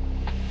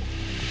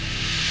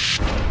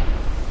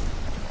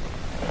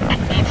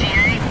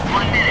 ETA,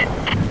 1 minute.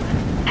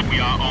 We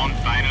are on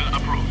final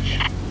approach.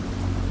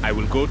 I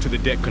will go to the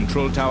deck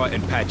control tower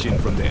and patch in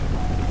from there.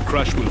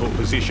 Crush will hold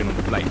position on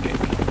the flight deck.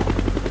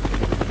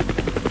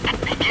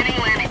 Beginning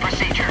landing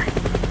procedure.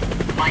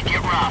 Might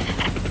get rough.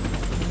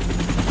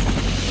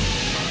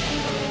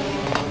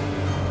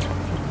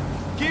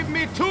 Give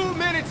me 2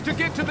 minutes to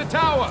get to the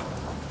tower!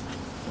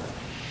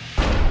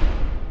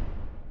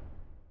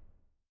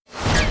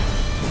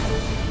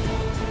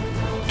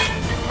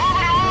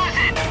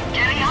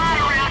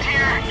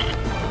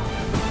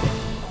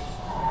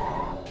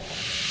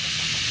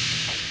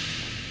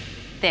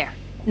 There.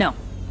 No.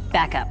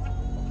 Back up.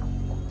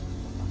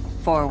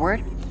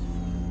 Forward.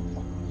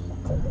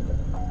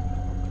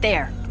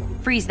 There.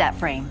 Freeze that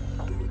frame.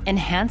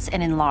 Enhance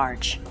and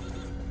enlarge.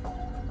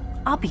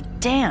 I'll be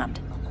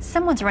damned.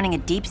 Someone's running a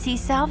deep-sea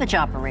salvage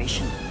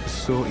operation.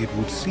 So it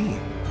would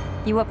seem.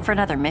 You up for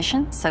another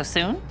mission so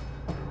soon?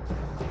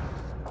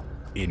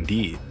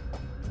 Indeed.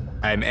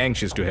 I'm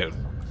anxious to help.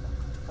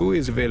 Who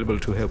is available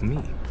to help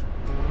me?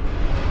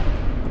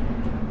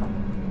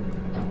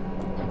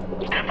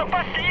 Это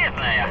последняя.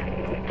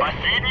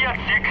 Последний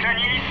отсек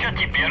хранилища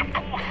теперь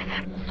пуст.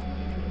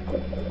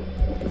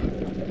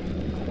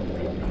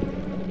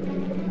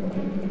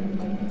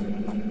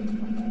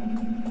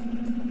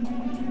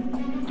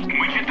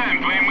 Мы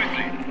читаем твои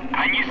мысли.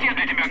 Они все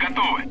для тебя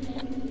готовы.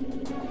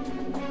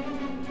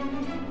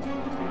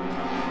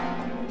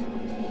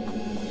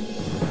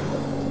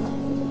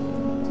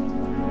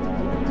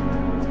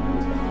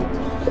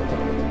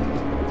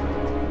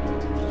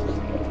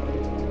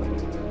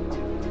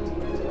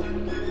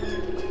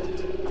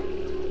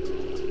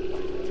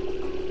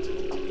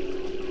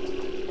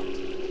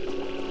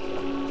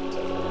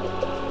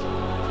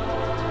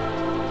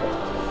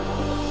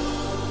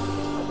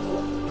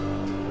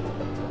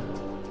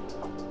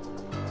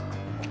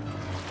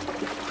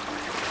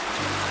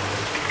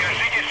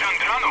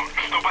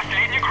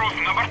 Последний груз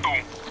на борту.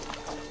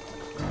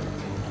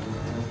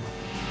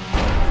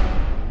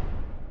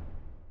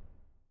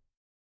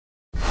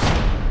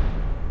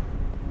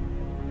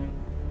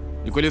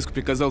 Николеску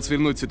приказал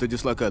свернуть всю эту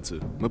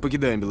дислокацию. Мы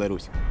покидаем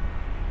Беларусь.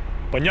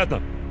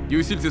 Понятно. И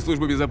усильте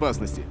службу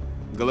безопасности.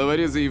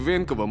 Головорезы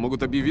Ивенкова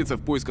могут объявиться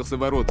в поисках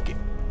Соворотки.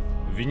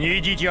 Вы не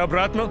идите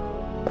обратно?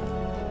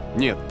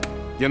 Нет.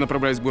 Я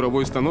направляюсь к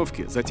буровой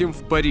установке, затем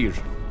в Париж,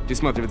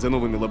 присматривать за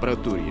новыми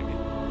лабораториями.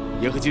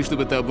 Я хочу,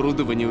 чтобы это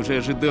оборудование уже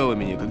ожидало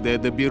меня, когда я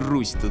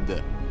доберусь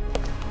туда.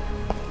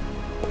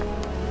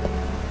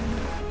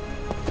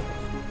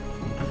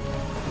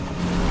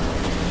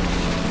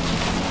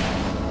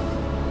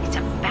 It's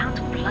about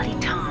bloody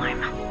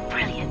time.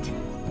 Brilliant.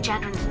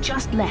 Jadran's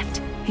just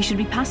left. He should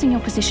be passing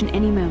your position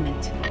any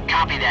moment.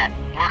 Copy that.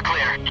 We're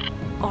clear.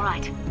 All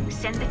right,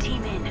 send the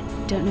team in.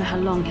 Don't know how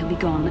long he'll be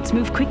gone. Let's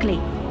move quickly.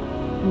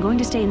 I'm going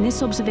to stay in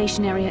this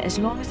observation area as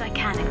long as I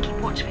can and keep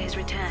watch for his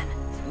return.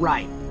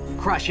 Right.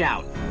 Crush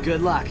out.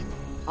 Good luck.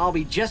 I'll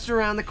be just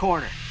around the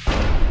corner.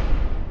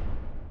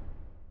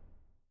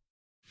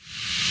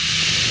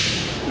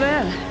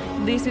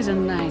 Well, this is a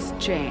nice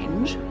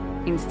change.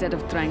 Instead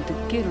of trying to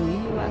kill me,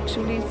 you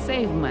actually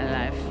saved my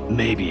life.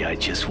 Maybe I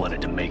just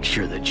wanted to make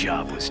sure the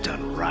job was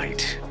done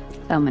right.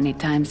 How many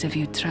times have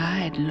you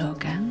tried,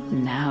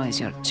 Logan? Now is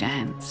your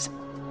chance.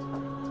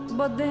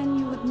 But then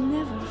you would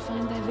never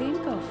find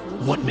Ivankov,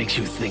 would you? What makes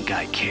you think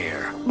I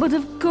care? But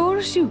of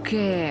course you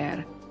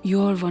care.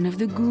 You're one of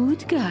the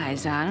good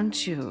guys,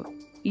 aren't you?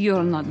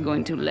 You're not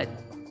going to let...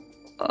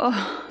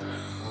 Oh...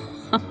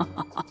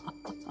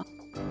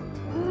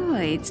 Oh,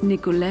 it's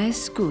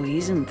Niculescu,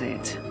 isn't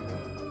it?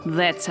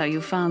 That's how you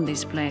found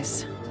this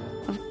place.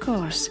 Of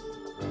course.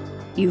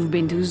 You've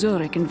been to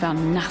Zurich and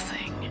found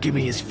nothing. Give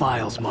me his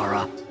files,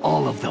 Mara.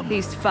 All of them.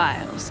 His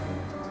files?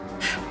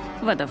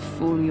 What a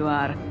fool you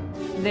are.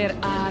 There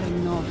are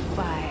no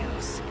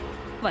files.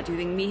 What, you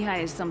think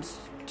Mihai is some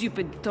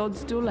stupid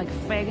toadstool like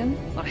Fagan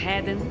or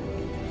Haddon?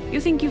 You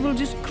think you will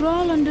just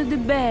crawl under the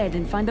bed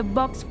and find a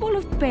box full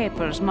of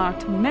papers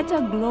marked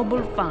Meta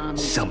Global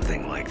Funds?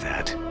 Something like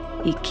that.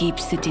 He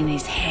keeps it in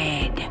his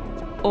head.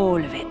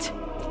 All of it.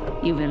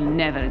 You will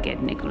never get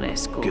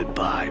Niculescu.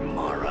 Goodbye,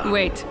 Mara.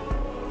 Wait.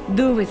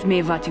 Do with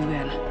me what you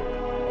will.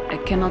 I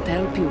cannot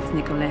help you with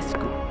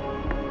Niculescu.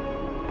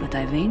 But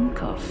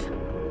Ivankov...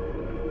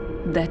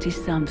 that is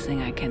something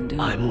I can do.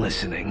 I'm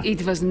listening.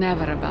 It was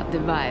never about the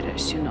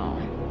virus, you know.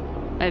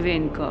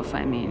 Ivankov,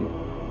 I mean.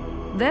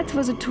 That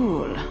was a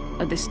tool,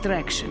 a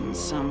distraction,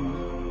 some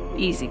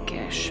easy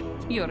cash.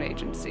 Your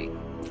agency.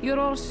 You're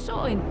all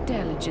so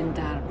intelligent,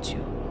 aren't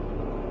you?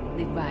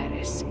 The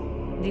virus,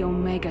 the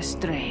Omega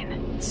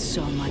strain.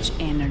 So much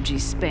energy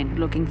spent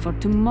looking for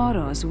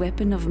tomorrow's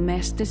weapon of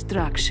mass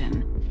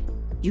destruction.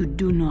 You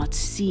do not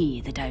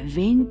see that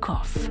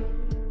Ivankov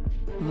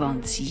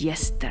wants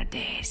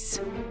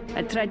yesterday's.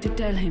 I tried to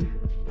tell him.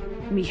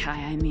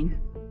 Mihai, I mean.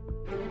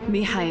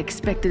 Mihai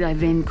expected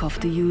Ivankov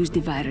to use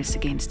the virus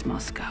against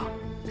Moscow.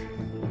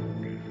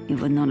 He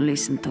would not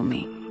listen to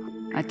me.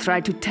 I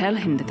tried to tell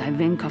him that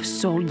Ivankov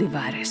sold the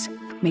virus,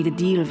 made a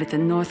deal with the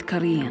North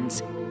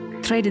Koreans,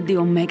 traded the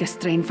Omega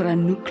strain for a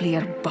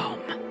nuclear bomb.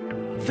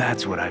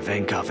 That's what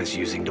Ivankov is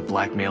using to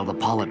blackmail the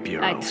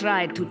Politburo. I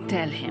tried to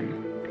tell him.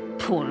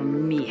 Poor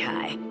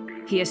Mihai.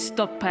 He has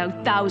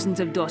stockpiled thousands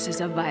of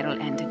doses of viral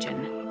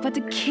antigen. What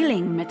a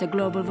killing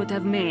Metaglobal would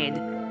have made.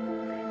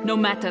 No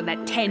matter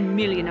that 10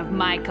 million of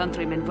my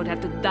countrymen would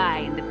have to die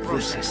in the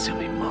process. Listen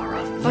to me,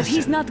 Mara. But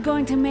he's not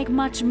going to make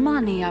much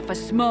money off a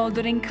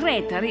smoldering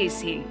crater, is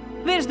he?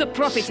 Where's the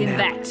profit in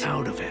that? Snap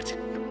out of it.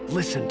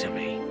 Listen to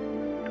me.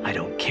 I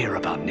don't care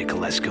about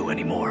Niculescu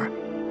anymore.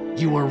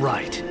 You were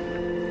right.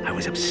 I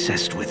was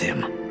obsessed with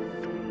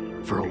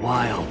him. For a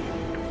while,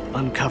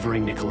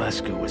 uncovering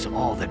Niculescu was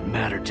all that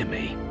mattered to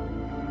me.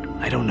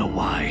 I don't know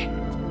why,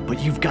 but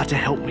you've got to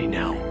help me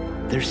now.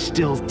 There's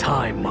still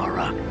time,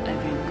 Mara.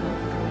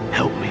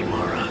 Help me,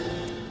 Mara.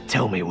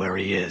 Tell me where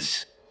he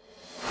is.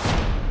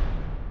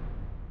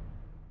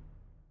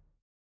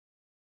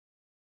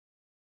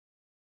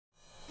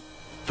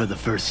 For the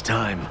first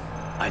time,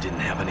 I didn't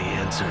have any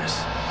answers.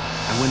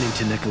 I went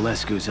into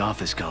Niculescu's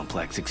office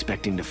complex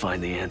expecting to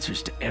find the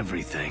answers to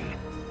everything.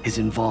 His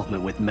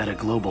involvement with Meta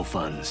Global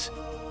Funds,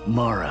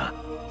 Mara,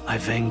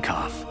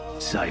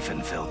 Ivankov,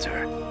 Syphon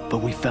filter. But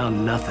we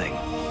found nothing.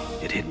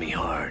 It hit me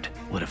hard.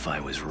 What if I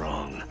was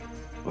wrong?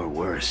 Or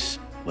worse,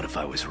 what if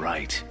I was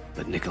right?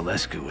 But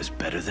Niculescu was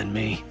better than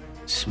me,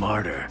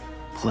 smarter,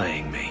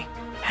 playing me.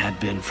 Had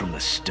been from the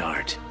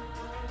start.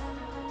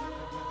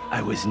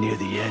 I was near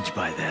the edge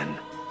by then.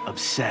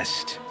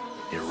 Obsessed.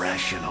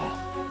 Irrational.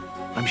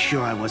 I'm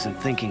sure I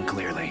wasn't thinking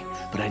clearly,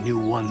 but I knew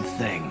one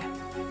thing.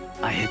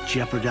 I had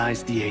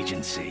jeopardized the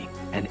agency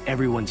and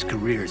everyone's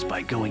careers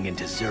by going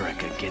into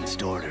Zurich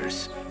against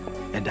orders.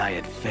 And I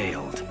had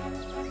failed.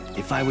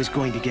 If I was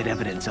going to get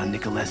evidence on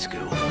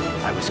Niculescu,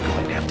 I was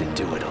going to have to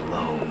do it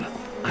alone.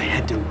 I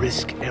had to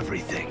risk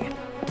everything,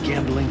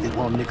 gambling that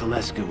while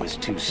Niculescu was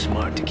too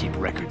smart to keep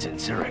records in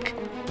Zurich,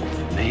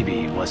 maybe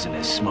he wasn't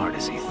as smart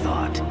as he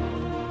thought.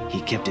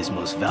 He kept his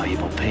most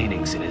valuable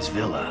paintings in his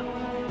villa.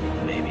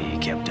 Maybe he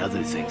kept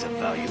other things of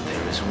value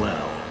there as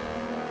well.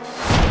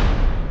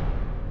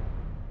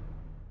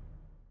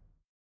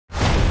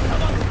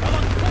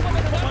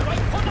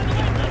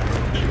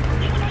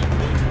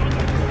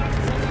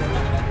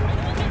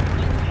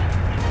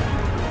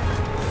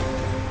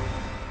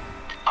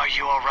 Are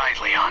you all right,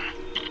 Leon?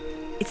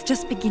 It's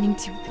just beginning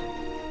to...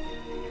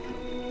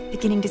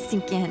 beginning to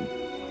sink in.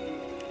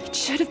 It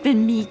should have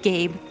been me,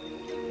 Gabe.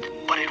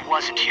 But it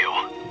wasn't you.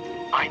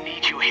 I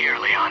need you here,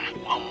 Leon.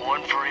 I'll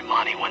mourn for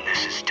Imani when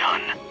this is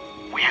done.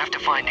 We have to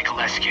find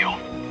Nicolescu.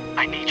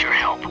 I need your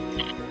help.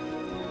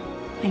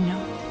 I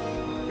know.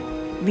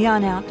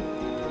 Leon out.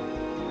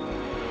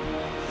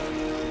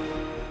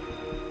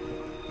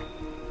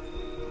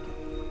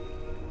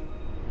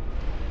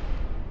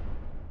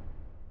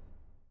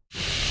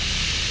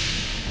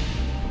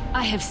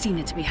 I have seen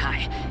it,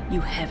 Mihai.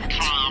 You haven't.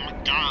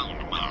 Calm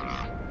down,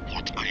 Mara.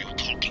 What are you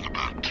talking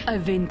about?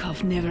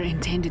 Ivankov never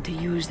intended to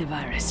use the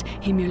virus.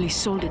 He merely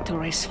sold it to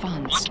raise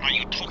funds. What are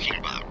you talking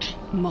about?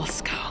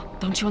 Moscow.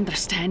 Don't you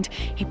understand?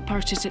 He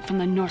purchased it from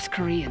the North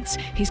Koreans.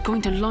 He's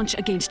going to launch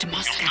against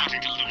Moscow. You're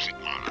starting to lose it,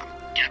 Mara.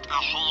 Get a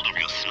hold of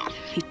yourself.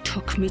 He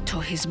took me to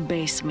his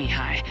base,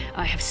 Mihai.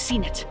 I have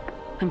seen it.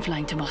 I'm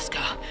flying to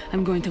Moscow.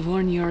 I'm going to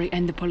warn Yuri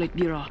and the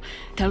Politburo.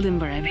 Tell them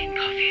where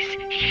Ivankov is.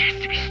 He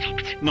has to be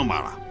stopped. No,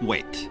 Mara,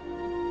 wait.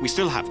 We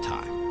still have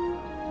time.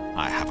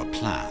 I have a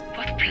plan.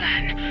 What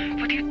plan?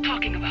 What are you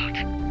talking about?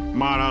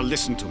 Mara,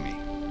 listen to me.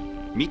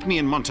 Meet me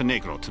in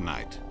Montenegro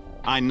tonight.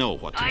 I know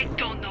what to do. I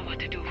don't know what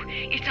to do.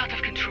 It's out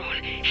of control.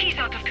 He's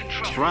out of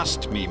control.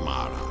 Trust me,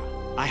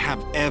 Mara. I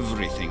have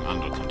everything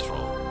under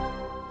control.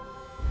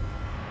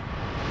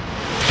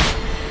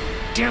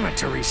 Damn it,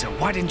 Teresa.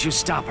 Why didn't you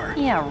stop her?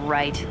 Yeah,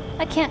 right.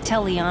 I can't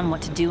tell Leon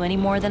what to do any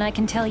more than I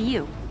can tell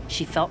you.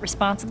 She felt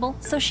responsible,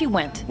 so she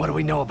went. What do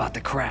we know about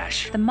the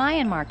crash? The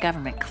Myanmar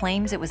government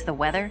claims it was the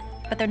weather,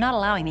 but they're not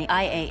allowing the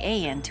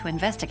IAA in to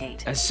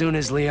investigate. As soon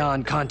as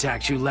Leon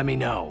contacts you, let me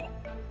know.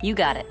 You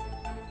got it.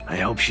 I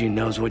hope she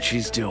knows what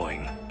she's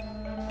doing.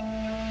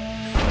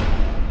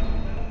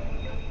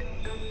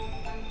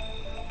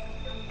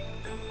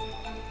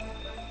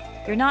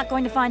 You're not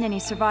going to find any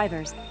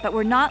survivors, but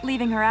we're not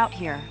leaving her out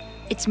here.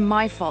 It's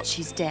my fault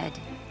she's dead.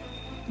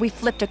 We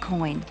flipped a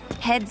coin.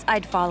 Heads,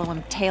 I'd follow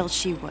him. Tails,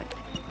 she would.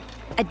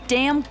 A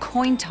damn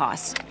coin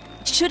toss.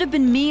 It should have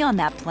been me on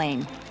that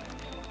plane.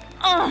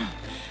 Ugh.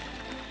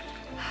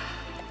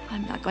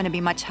 I'm not going to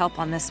be much help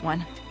on this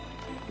one.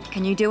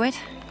 Can you do it?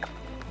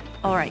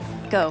 All right,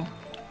 go.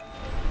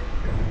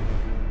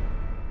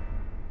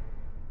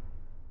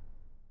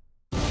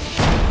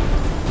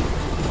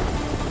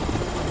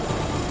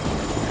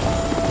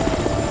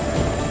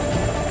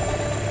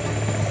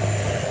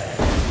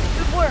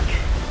 Good work.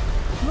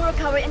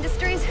 Murakawa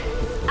Industries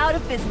is out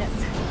of business.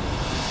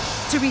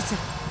 Teresa,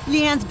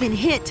 Leon's been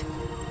hit.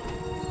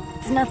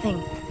 It's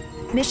nothing.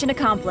 Mission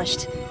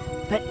accomplished.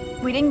 But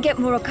we didn't get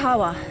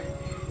Murakawa.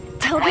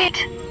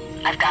 Wait,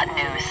 I've got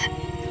news.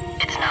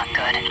 It's not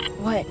good.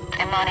 What?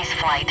 Imani's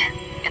flight.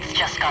 It's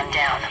just gone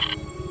down.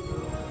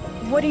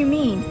 What do you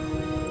mean?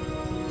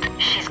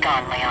 She's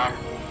gone, Leon.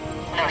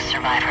 No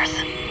survivors.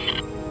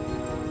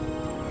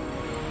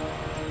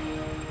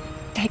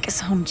 Take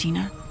us home,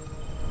 Gina.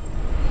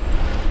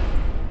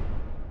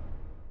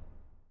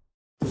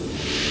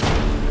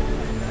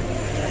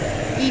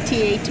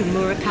 ETA to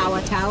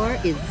Murakawa Tower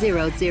is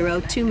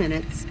 002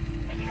 minutes.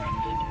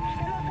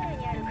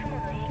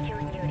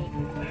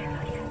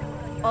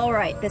 All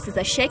right, this is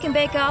a shake and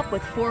bake op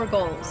with 4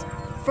 goals.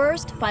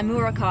 First, find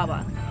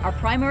Murakawa. Our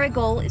primary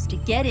goal is to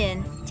get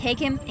in, take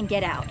him, and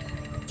get out.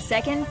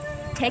 Second,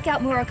 take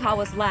out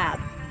Murakawa's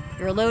lab.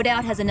 Your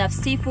loadout has enough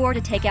C4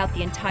 to take out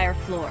the entire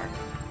floor.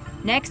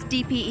 Next,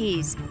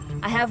 DPEs.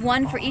 I have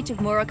one for each of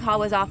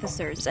Murakawa's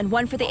officers and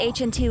one for the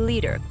HNT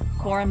leader,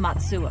 Koren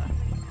Matsuo.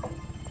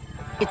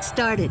 It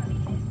started.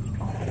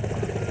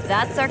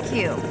 That's our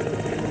cue.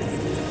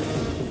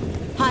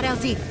 Hot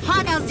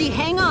LZ,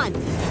 hang on!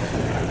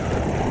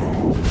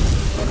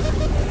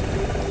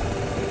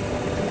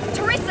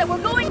 Teresa,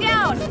 we're going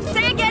down!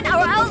 Say again,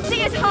 our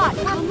LZ is hot!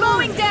 We're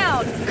going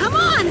down! Come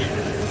on!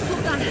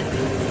 Hold on.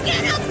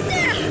 Get up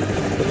there!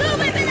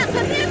 Súbeme las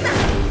herramientas!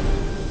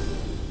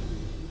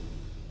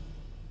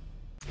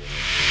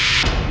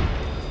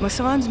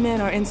 Massan's men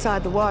are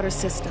inside the water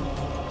system.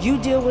 You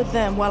deal with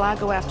them while I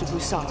go after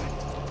Broussard.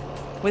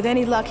 With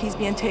any luck, he's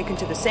being taken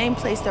to the same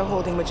place they're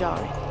holding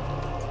Majari.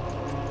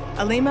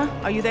 Alima,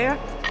 are you there?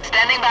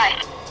 Standing by.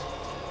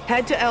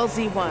 Head to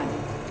LZ1.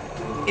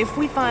 If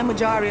we find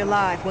Majari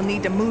alive, we'll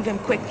need to move him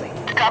quickly.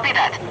 Copy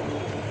that.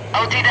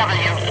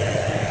 OTW.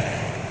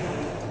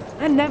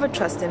 I never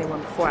trust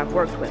anyone before I've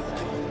worked with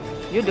them.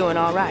 You're doing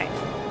all right.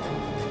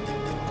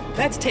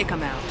 Let's take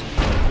him out.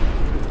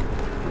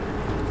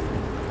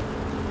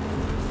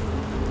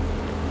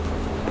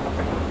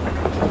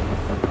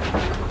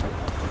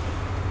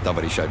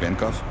 Товарищ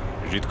Айвенков?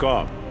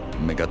 Житков.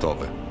 Мы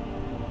готовы.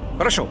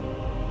 Хорошо.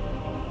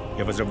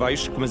 Я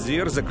вызываешь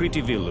командир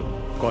закрытую виллу.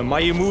 По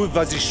моему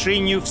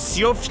разрешению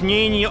все в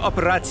ней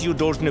операцию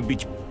должны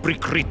быть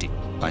прикрыты.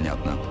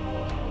 Понятно.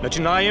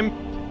 Начинаем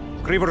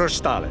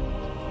Криворожстале.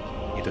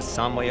 Это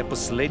самая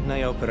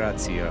последняя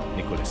операция,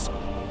 Николас.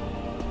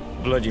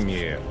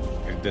 Владимир,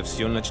 когда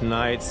все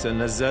начинается,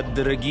 назад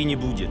дороги не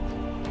будет.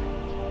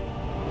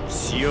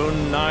 Все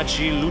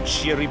наши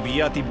лучшие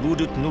ребята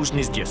будут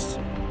нужны здесь.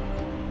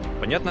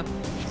 Понятно?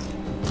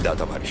 Да,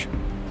 товарищ.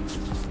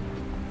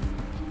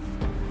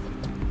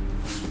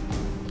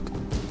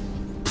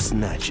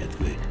 Значит,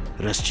 вы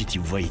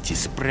рассчитываете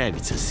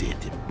справиться с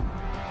этим?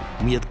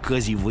 Мы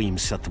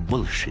отказываемся от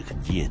больших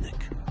денег.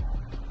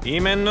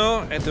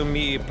 Именно это мы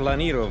и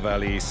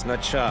планировали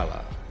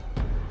сначала.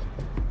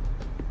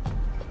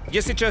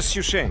 Где сейчас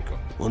Сющенко?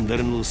 Он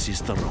вернулся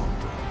из Торонто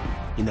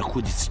и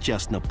находится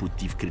сейчас на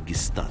пути в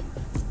Кыргызстан,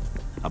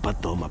 а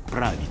потом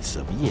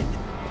отправится в Йемен.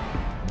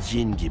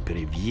 Деньги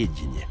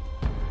переведены,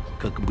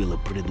 как было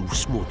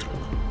предусмотрено.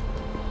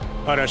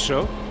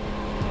 Хорошо.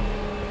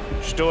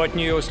 Что от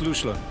нее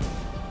слышала?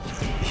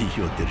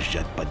 Ее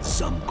держат под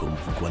замком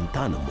в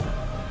Гуантанамо.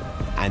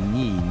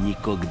 Они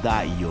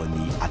никогда ее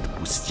не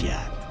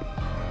отпустят.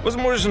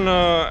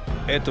 Возможно,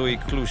 это и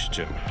к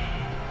лучшему.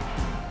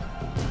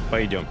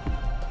 Пойдем.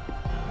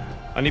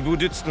 Они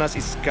будут нас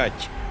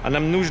искать, а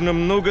нам нужно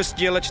много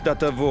сделать до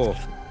того,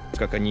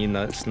 как они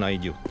нас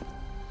найдут.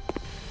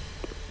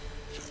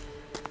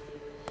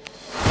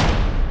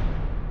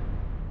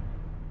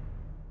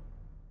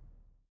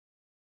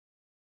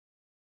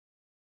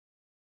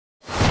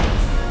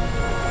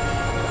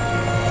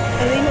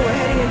 Alima, we're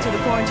heading into the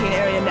quarantine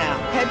area now.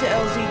 Head to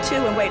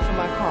LZ2 and wait for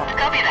my call.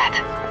 Copy that.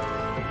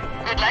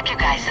 Good luck, you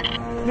guys.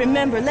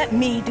 Remember, let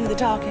me do the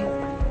talking.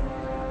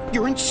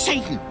 You're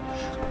insane!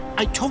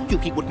 I told you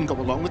he wouldn't go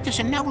along with this,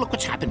 and now look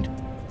what's happened.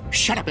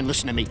 Shut up and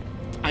listen to me.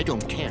 I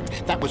don't care.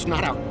 That was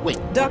not our... Wait.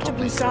 Dr.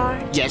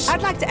 Broussard? Yes?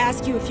 I'd like to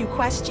ask you a few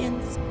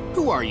questions.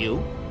 Who are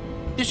you?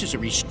 This is a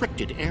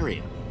restricted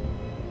area.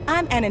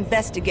 I'm an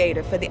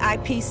investigator for the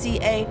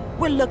IPCA.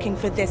 We're looking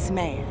for this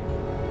man.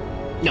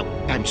 No,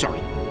 I'm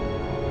sorry.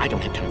 I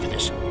don't have time for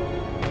this.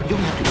 You'll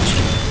have to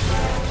listen.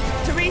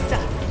 Teresa,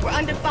 we're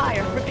under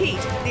fire. Repeat,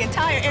 the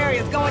entire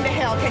area is going to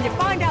hell. Can you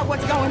find out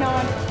what's going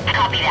on?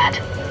 Copy that.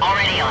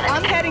 Already on it.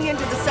 I'm heading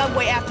into the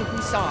subway after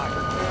Broussard.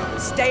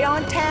 Stay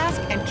on task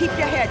and keep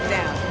your head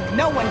down.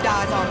 No one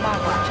dies on my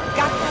watch.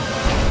 Got that?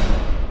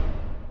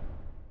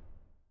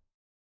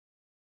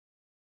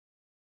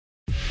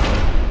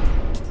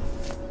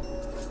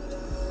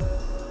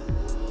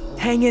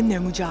 Hang in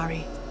there,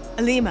 Mujari.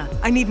 Alima,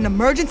 I need an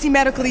emergency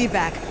medical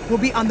evac. We'll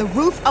be on the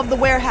roof of the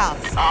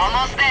warehouse.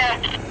 Almost there.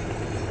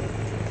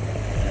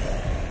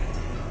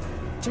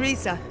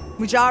 Teresa,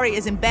 Mujari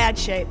is in bad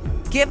shape.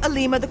 Give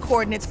Alima the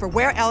coordinates for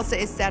where Elsa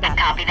is set up.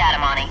 Copy that,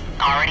 Amani.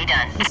 Already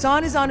done.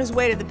 Hassan is on his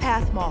way to the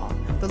Path Mall.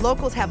 The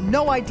locals have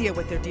no idea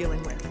what they're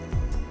dealing with.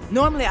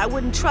 Normally, I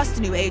wouldn't trust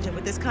a new agent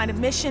with this kind of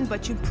mission,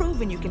 but you've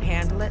proven you can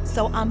handle it,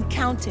 so I'm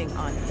counting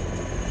on you.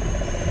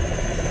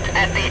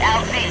 At the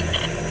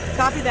LZ.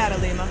 Copy that,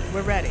 Alima.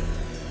 We're ready.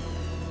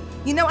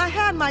 You know, I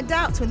had my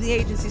doubts when the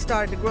agency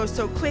started to grow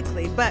so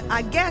quickly, but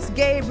I guess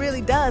Gabe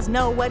really does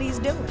know what he's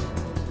doing.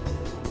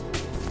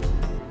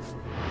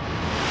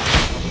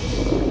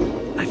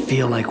 I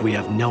feel like we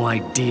have no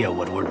idea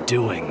what we're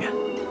doing.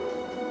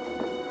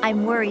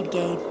 I'm worried,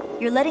 Gabe.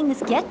 You're letting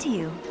this get to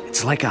you.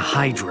 It's like a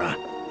hydra.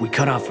 We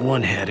cut off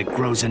one head, it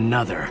grows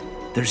another.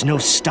 There's no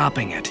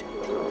stopping it.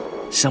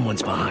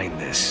 Someone's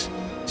behind this.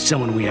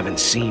 Someone we haven't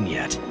seen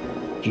yet.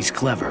 He's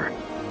clever,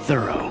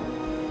 thorough,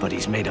 but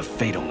he's made a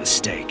fatal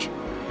mistake.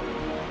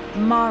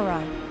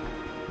 Mara.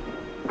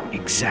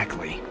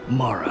 Exactly,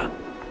 Mara.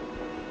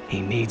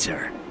 He needs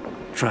her,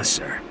 trusts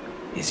her,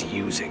 is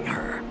using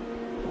her.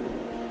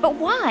 But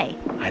why?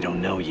 I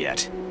don't know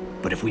yet,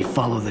 but if we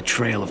follow the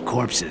trail of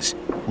corpses,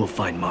 we'll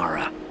find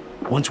Mara.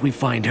 Once we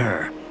find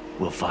her,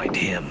 we'll find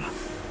him.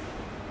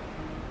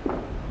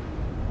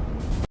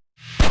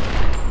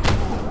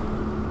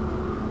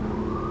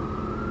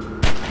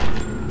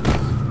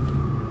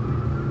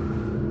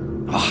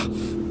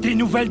 Des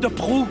nouvelles de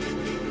Prou?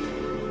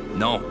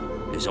 Non,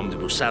 les hommes de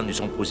Broussard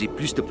nous ont posé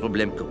plus de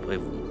problèmes que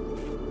prévu.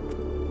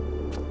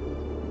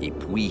 Et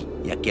puis,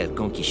 il y a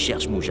quelqu'un qui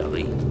cherche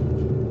Mujari.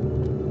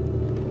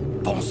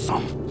 Bon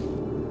sang!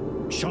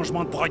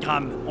 Changement de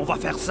programme, on va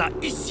faire ça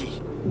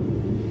ici.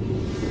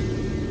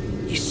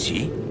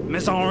 Ici?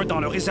 Mets-en un dans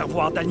le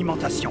réservoir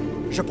d'alimentation.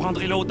 Je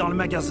prendrai l'autre dans le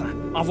magasin.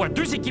 Envoie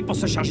 2 équipes pour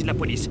se charger de la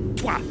police.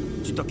 Toi,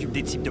 tu t'occupes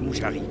des types de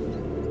Mujari.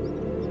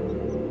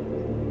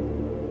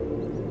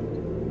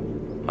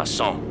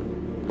 Masson,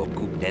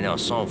 beaucoup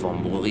d'innocents vont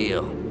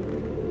mourir.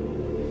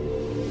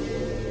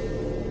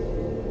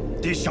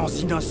 Des gens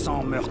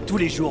innocents meurent tous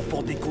les jours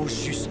pour des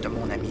causes justes,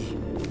 mon ami.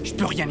 Je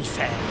peux rien y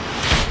faire.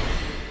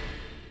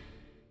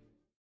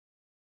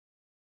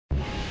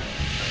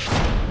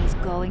 He's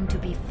going to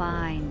be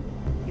fine.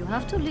 You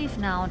have to leave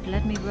now and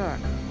let me work.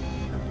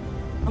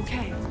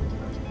 Okay.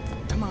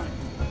 Come on.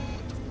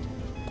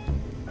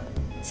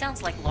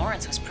 Sounds like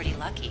Lawrence was pretty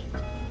lucky.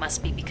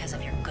 Must be because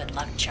of your good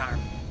luck charm.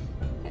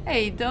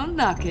 Hey, don't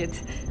knock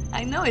it.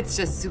 I know it's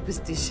just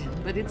superstition,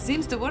 but it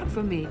seems to work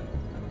for me.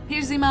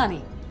 Here's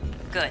Imani.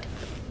 Good.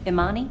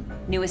 Imani,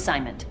 new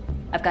assignment.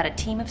 I've got a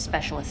team of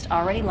specialists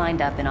already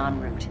lined up and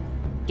en route.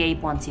 Gabe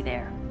wants you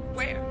there.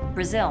 Where?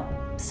 Brazil,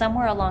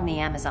 somewhere along the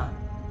Amazon.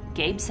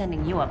 Gabe's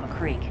sending you up a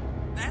creek.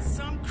 That's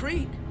some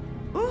creek.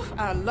 Oof,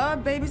 I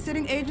love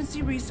babysitting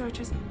agency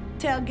researchers.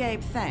 Tell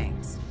Gabe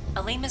thanks.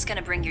 Alima's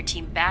gonna bring your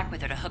team back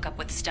with her to hook up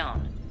with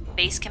Stone.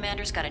 Base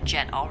commander's got a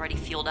jet already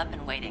fueled up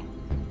and waiting.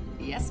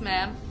 Yes,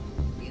 ma'am.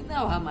 You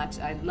know how much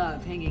I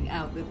love hanging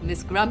out with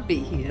Miss Grumpy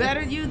here.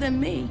 Better you than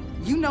me.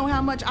 You know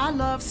how much I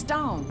love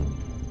Stone.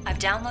 I've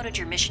downloaded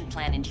your mission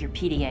plan into your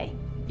PDA.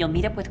 You'll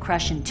meet up with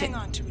Crush in 2. Hang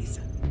on,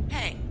 Teresa.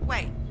 Hey,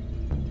 wait.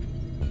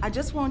 I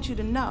just want you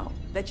to know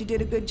that you did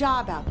a good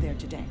job out there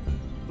today.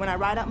 When I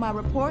write up my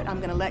report,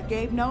 I'm gonna let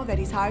Gabe know that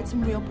he's hired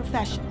some real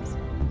professionals.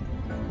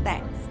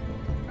 Thanks.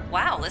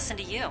 Wow, listen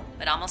to you.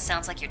 It almost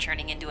sounds like you're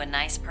turning into a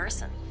nice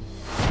person.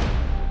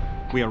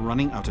 We are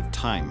running out of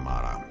time,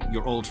 Mara.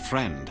 Your old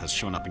friend has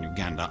shown up in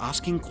Uganda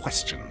asking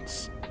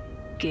questions.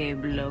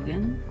 Gabe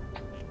Logan?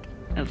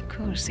 Of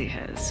course he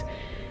has.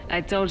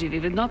 I told you we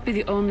would not be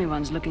the only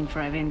ones looking for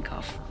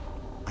Ivankov.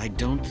 I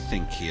don't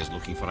think he is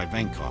looking for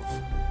Ivankov.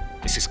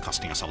 This is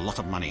costing us a lot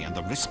of money, and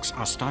the risks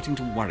are starting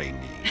to worry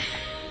me.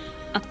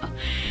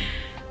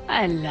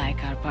 I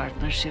like our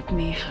partnership,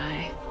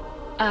 Mihai.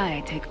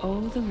 I take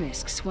all the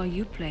risks while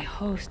you play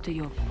host to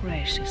your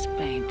precious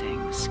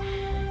paintings.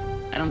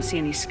 I don't see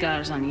any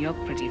scars on your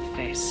pretty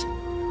face.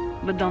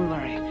 But don't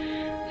worry,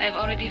 I've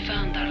already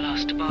found our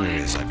lost boy. Where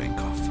is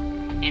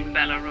Ivankov? In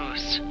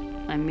Belarus.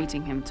 I'm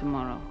meeting him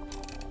tomorrow.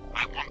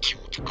 I want you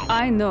to go.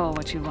 I know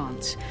what you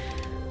want.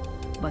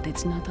 But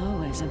it's not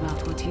always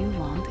about what you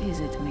want,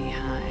 is it,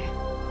 Mihai?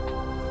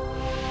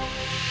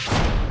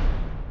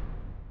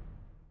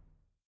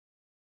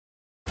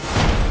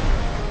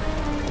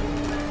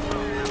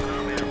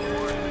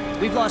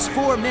 We've lost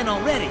 4 men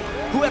already.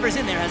 Whoever's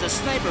in there has a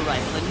sniper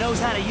rifle and knows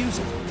how to use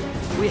it.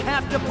 We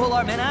have to pull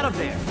our men out of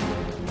there.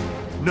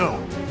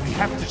 No, we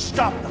have to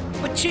stop them.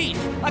 But Chief,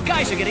 our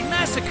guys are getting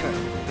massacred.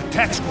 The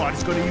tech squad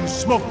is going to use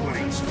smoke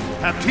grenades.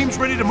 Have teams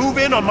ready to move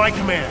in on my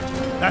command.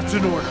 That's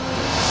an order.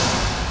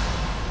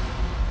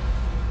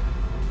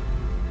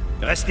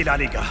 Restez là,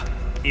 les gars,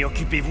 et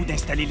occupez-vous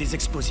d'installer les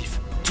explosifs.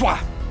 Toi,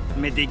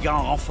 mets des gants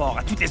en renfort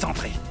à toutes les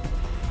entrées.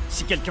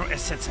 Si quelqu'un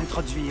essaie de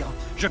s'introduire,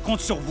 je compte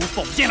sur vous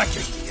pour bien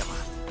l'accueillir.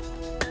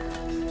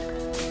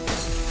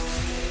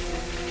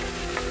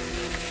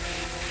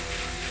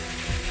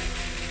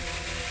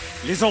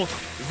 Les autres,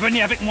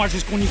 venez avec moi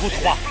jusqu'au niveau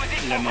 3.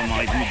 Le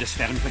moment est venu de se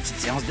faire une petite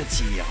séance de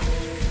tir.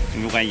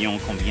 Nous voyons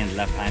combien de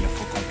lapins il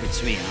faut qu'on peut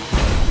tuer, hein?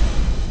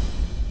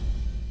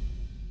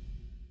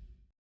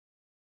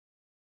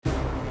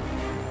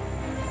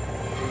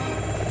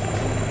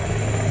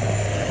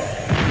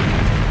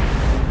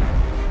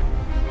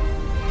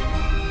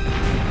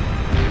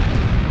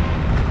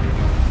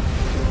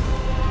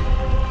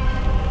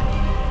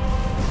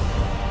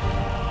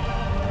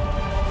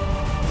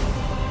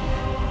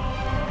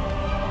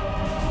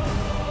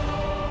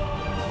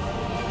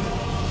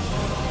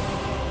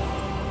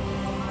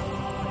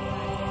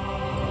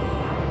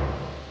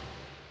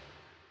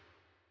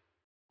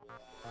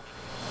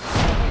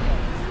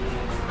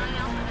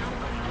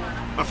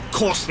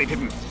 Of course they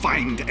didn't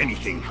find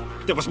anything.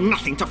 There was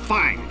nothing to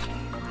find.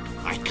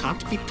 I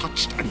can't be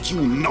touched, and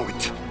you know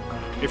it.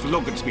 If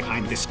Logan's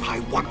behind this, I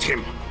want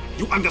him.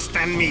 You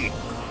understand me?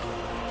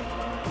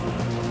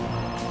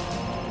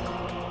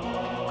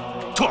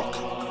 Talk.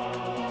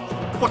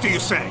 What are you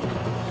saying?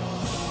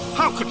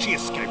 How could she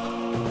escape?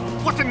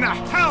 What in the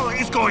hell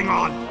is going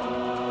on?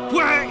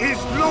 Where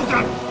is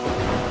Logan?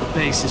 The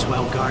base is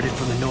well guarded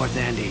from the north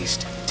and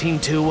east. Team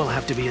 2 will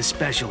have to be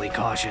especially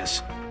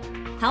cautious.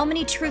 How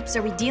many troops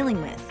are we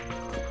dealing with?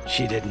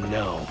 She didn't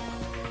know.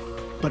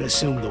 But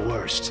assume the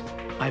worst.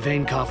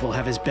 Ivankov will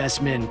have his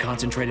best men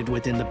concentrated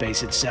within the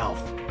base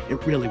itself.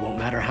 It really won't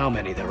matter how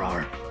many there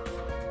are.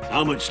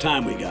 How much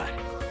time we got?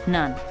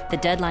 None. The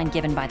deadline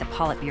given by the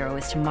Politburo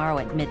is tomorrow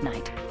at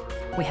midnight.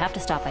 We have to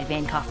stop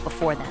Ivankov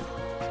before then.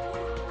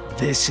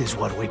 This is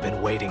what we've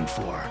been waiting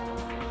for.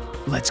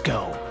 Let's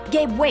go.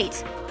 Gabe,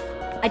 wait!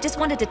 I just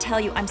wanted to tell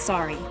you I'm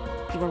sorry.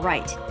 You were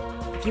right.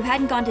 If you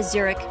hadn't gone to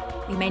Zurich,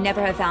 we may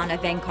never have found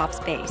Ivankov's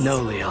base. No,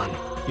 Leon.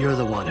 You're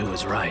the one who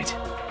was right.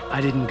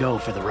 I didn't go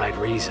for the right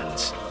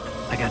reasons.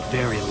 I got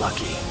very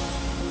lucky.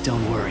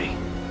 Don't worry.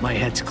 My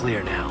head's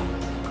clear now.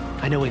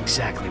 I know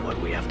exactly what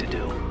we have to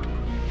do.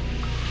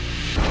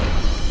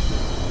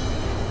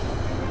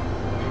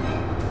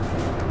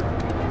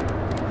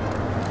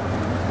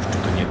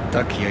 Что-то не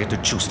так, я это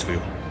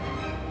чувствую.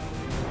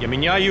 Я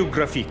меняю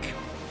график.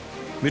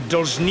 Мы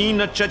должны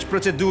начать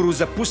процедуру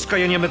запуска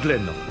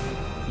немедленно.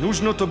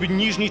 Нужно, чтобы в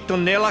нижних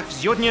тоннелах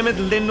все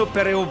немедленно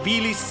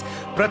переобулись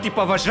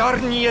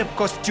противопожарные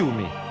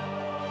костюмы.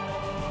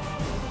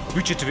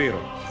 Вы четверо.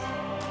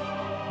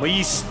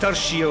 Мои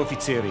старшие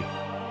офицеры.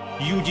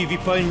 Люди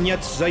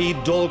выполнят свой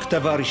долг,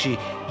 товарищи.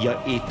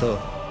 Я это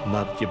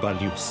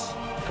надеюсь.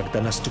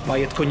 Когда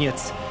наступает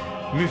конец,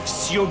 мы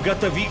все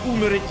готовы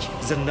умереть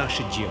за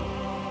наше дело.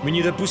 Мы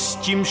не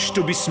допустим,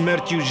 чтобы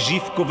смертью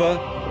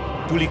Живкова,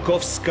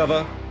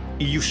 Пуликовского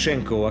и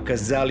Ющенко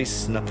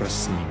оказались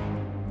напрасными.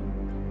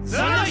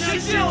 За наше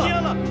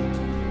дело!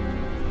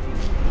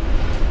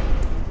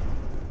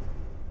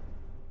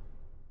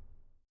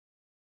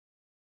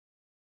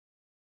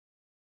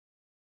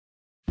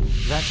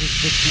 That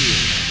is the deal.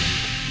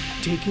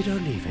 Take it or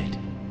leave it.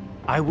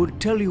 I will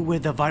tell you where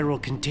the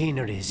viral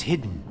container is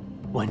hidden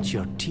once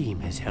your team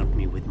has helped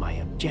me with my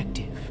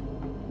objective.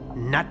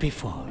 Not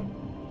before.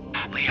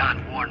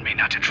 Leon warned me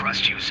not to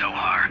trust you,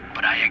 Zohar,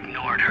 but I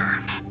ignored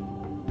her.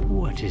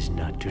 What is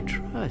not to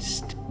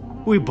trust?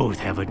 We both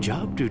have a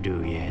job to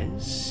do,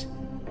 yes?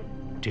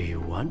 Do you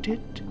want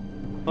it?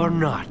 Or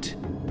not?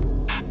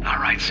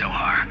 Alright,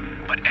 Zohar,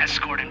 but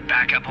escort and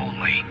backup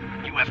only.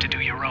 You have to do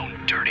your own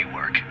dirty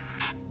work.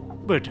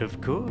 But of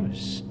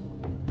course.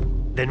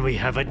 Then we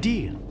have a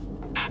deal.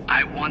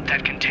 I want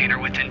that container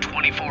within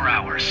 24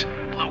 hours.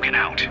 Logan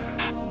out.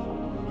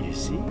 You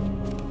see?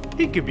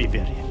 He could be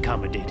very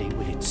accommodating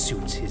when it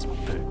suits his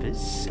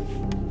purpose.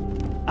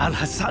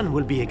 Al-Hassan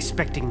will be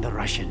expecting the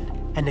Russian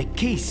and a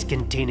case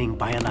containing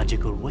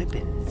biological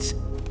weapons.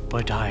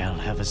 But I'll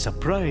have a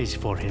surprise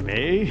for him,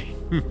 eh?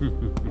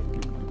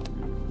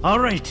 All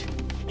right,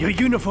 your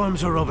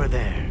uniforms are over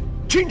there.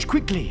 Change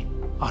quickly.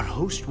 Our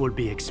host will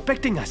be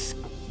expecting us,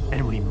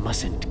 and we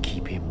mustn't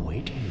keep him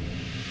waiting.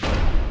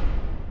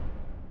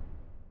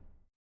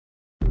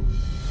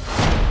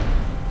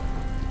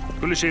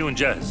 كل شيء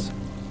جاهز.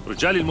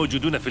 رجالي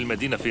الموجودون في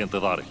المدينة في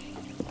انتظاري.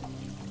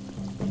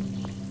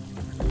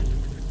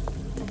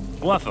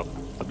 موافق.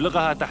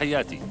 أبلغها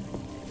تحياتي.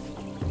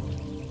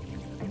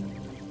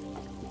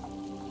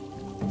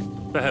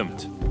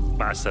 فهمت.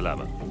 مع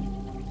السلامة.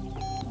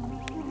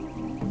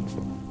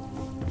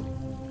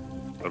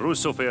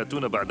 الروس سوف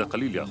يأتون بعد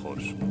قليل يا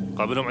خورش.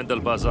 قابلهم عند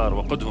البازار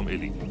وقدهم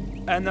إلي.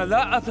 أنا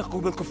لا أثق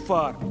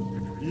بالكفار.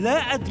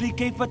 لا أدري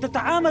كيف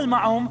تتعامل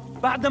معهم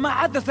بعد ما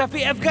حدث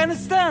في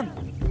أفغانستان.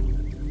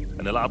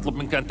 أنا لا أطلب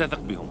منك أن تثق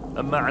بهم،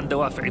 أما عن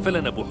دوافعي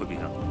فلن أبوح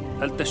بها.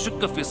 هل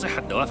تشك في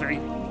صحة دوافعي؟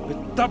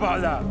 بالطبع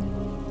لا.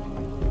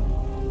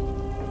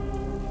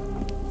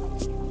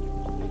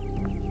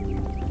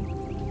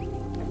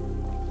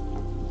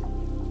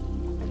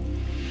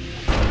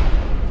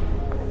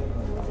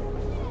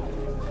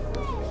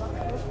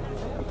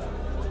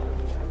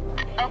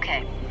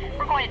 Okay,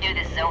 we're going to do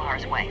this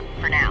Zohar's way,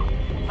 for now.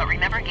 But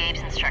remember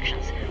Gabe's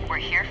instructions.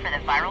 We're here for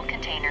the viral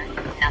container,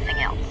 nothing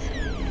else.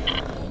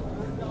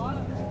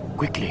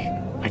 Quickly,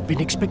 I've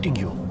been expecting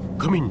you.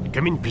 Come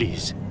in,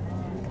 please.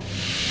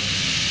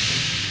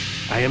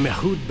 I am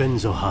Ehud Ben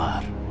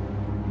Zohar.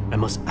 I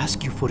must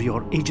ask you for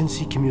your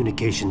agency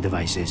communication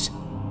devices.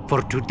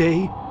 For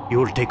today, you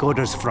will take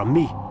orders from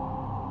me.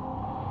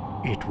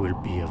 It will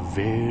be a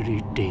very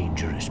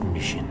dangerous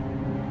mission.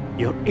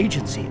 Your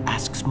agency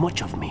asks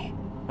much of me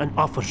and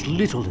offers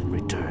little in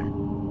return.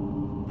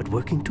 But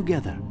working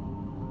together,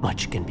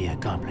 much can be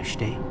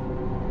accomplished, eh?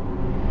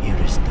 Here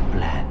is the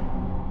plan.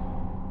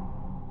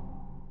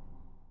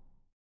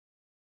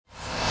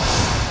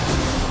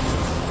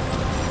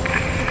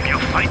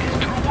 Your fight is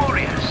true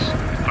warriors.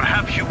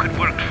 Perhaps you could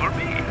work for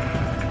me.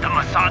 The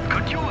Mossad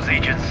could use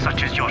agents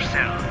such as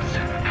yourselves.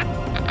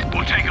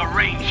 We'll take a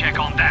rain check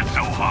on that,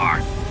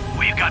 Zohar.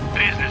 We've got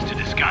business to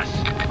discuss.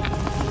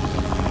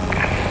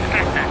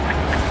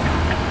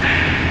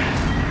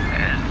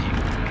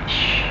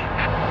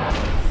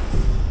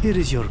 Here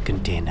is your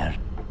container.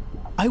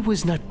 I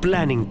was not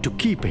planning to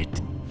keep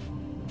it.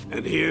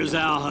 And here's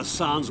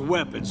Al-Hassan's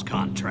weapons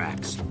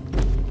contracts.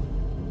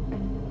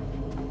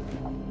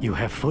 You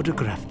have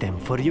photographed them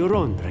for your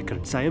own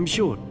records, I am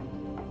sure.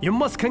 You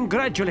must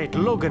congratulate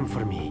Logan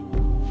for me.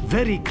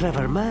 Very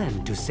clever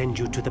man to send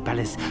you to the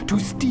palace to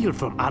steal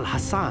from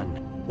Al-Hassan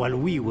while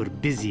we were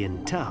busy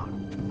in town.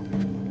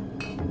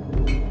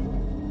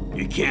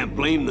 You can't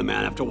blame the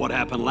man after what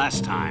happened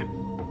last time.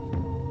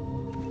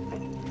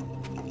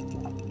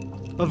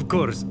 Of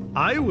course,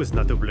 I was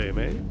not to blame,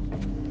 eh?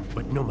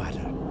 But no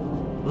matter.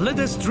 Let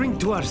us drink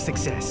to our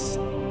success.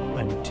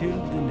 Until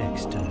the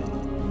next time.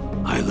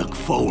 I look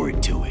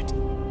forward to it.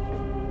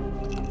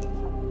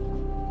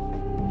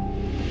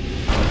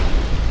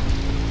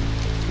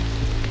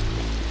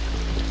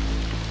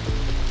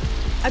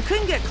 I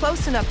couldn't get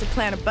close enough to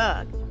plant a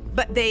bug,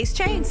 but they's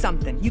changed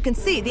something. You can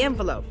see the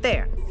envelope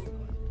there.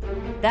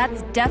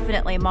 That's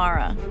definitely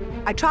Mara.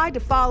 I tried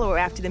to follow her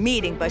after the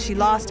meeting, but she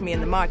lost me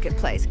in the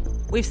marketplace.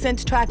 We've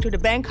since tracked her to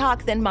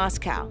Bangkok, then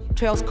Moscow.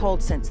 Trail's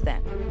cold since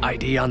then.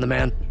 ID on the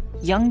man?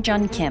 Young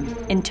Jun Kim,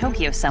 in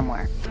Tokyo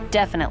somewhere.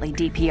 Definitely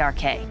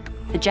DPRK.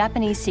 The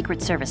Japanese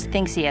Secret Service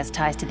thinks he has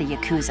ties to the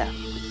Yakuza.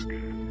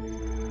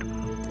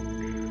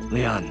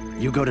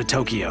 Leon, you go to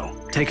Tokyo.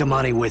 Take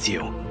Amani with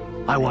you.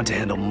 I want to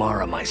handle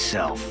Mara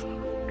myself.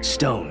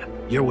 Stone,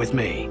 you're with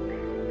me.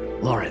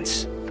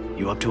 Lawrence,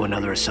 you up to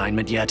another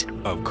assignment yet?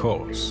 Of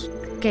course.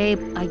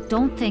 Gabe, I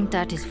don't think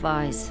that is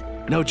wise.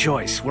 No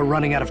choice. We're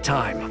running out of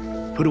time.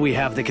 Who do we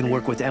have that can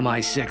work with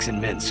MI6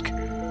 in Minsk?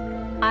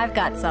 I've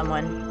got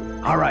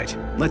someone. All right,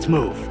 let's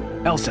move.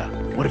 Elsa,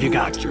 what have you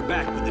got? Watch your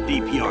back with the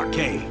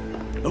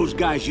DPRK. Those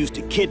guys used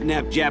to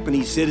kidnap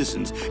Japanese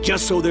citizens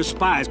just so their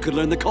spies could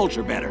learn the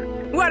culture better.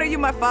 What, are you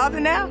my father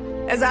now?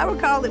 As I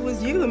recall, it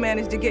was you who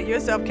managed to get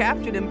yourself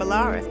captured in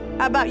Belarus.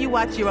 How about you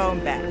watch your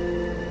own back?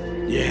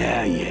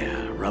 Yeah,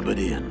 rub it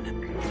in.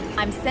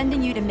 I'm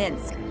sending you to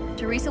Minsk.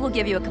 Teresa will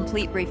give you a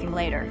complete briefing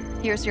later.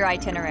 Here's your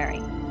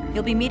itinerary.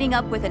 You'll be meeting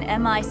up with an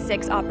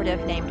MI6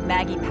 operative named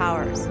Maggie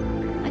Powers.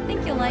 I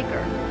think you'll like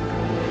her.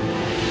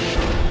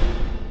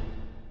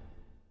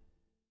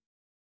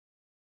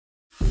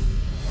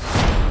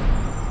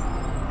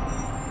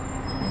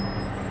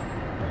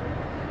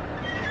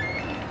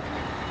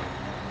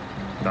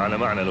 تعال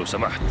معنا لو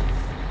سمحت.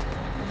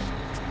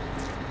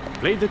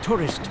 Play the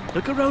tourist.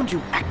 Look around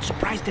you. Act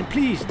surprised and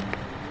pleased.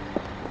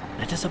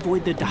 Let us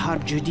avoid the Dahar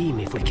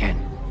Judim if we can.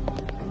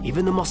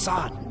 Even the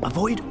Mossad.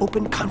 Avoid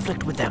open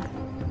conflict with them.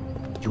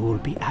 You will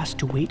be asked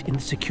to wait in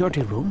the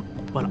security room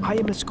while I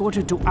am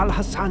escorted to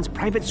Al-Hassan's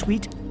private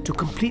suite to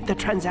complete the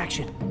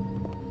transaction.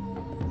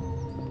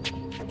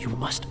 You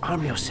must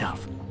arm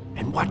yourself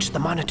and watch the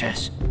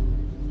monitors.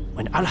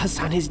 When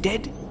Al-Hassan is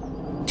dead,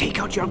 take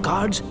out your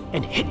guards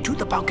and head to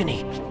the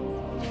balcony.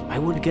 I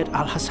will get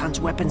Al-Hassan's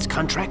weapons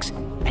contracts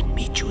and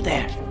meet you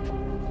there.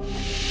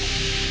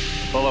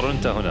 انتظر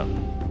أنت هنا.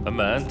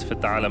 أما أنت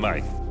فتعال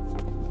معي.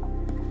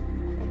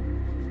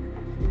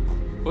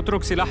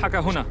 اترك سلاحك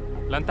هنا.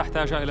 لن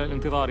تحتاج إلى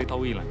الانتظار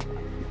طويلا.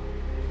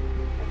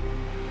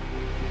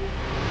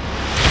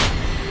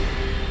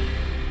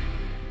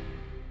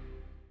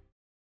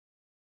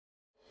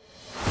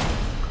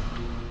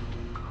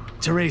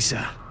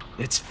 Teresa,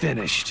 it's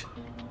finished.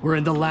 We're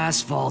in the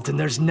last vault and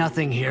there's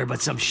nothing here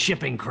but some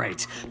shipping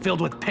crates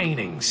filled with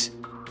paintings.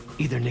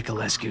 Either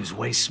Nicolescu's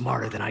way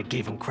smarter than I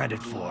gave him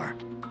credit for,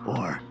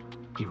 or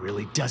he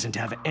really doesn't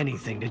have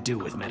anything to do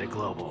with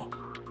Metaglobal.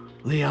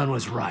 Leon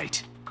was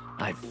right.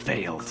 I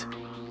failed.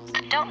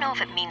 I don't know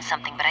if it means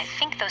something, but I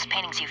think those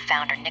paintings you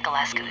found are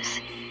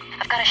Nicolescu's.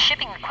 I've got a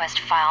shipping request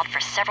filed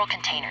for several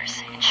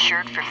containers,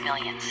 insured for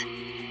millions.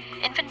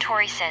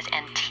 Inventory says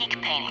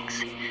antique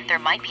paintings. There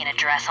might be an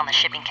address on the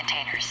shipping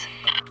containers.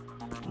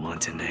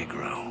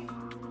 Montenegro.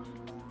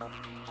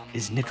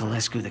 Is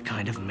Nicolescu the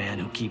kind of man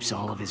who keeps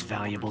all of his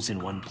valuables in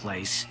one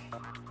place?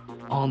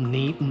 All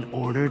neat and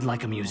ordered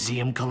like a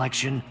museum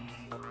collection?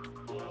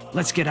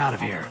 Let's get out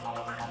of here.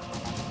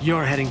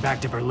 You're heading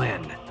back to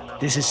Berlin.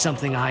 This is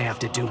something I have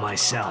to do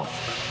myself.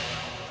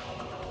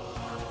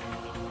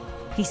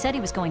 He said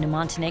he was going to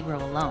Montenegro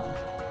alone.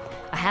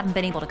 I haven't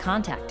been able to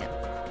contact him.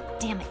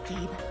 Damn it,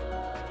 Gabe.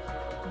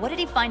 What did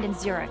he find in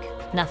Zurich?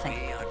 Nothing.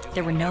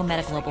 There were no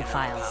Metaglobal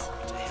files.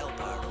 To help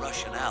our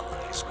Russian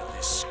allies with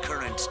this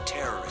current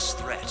terrorist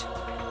threat.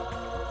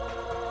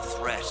 A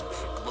threat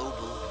of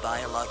global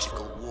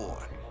biological war,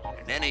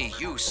 and any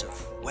use of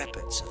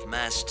weapons of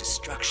mass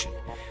destruction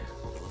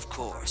will, of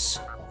course,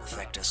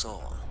 affect us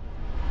all.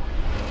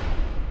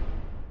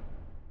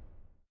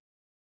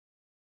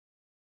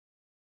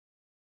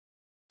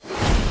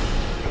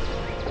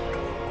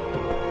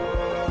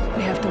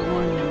 We have to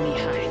warn them,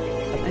 Mihai.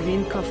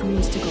 Ivankov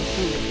means to go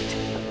through with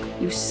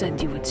it. You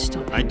said you would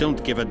stop him. I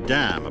don't give a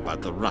damn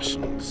about the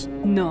Russians.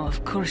 No,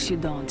 of course you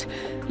don't.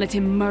 Let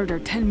him murder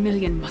 10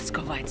 million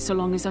Muscovites so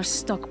long as our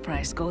stock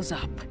price goes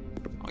up.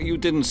 You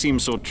didn't seem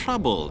so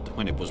troubled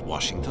when it was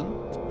Washington.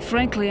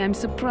 Frankly, I'm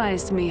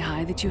surprised,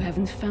 Mihai, that you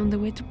haven't found a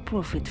way to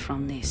profit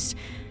from this.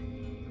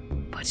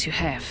 But you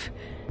have.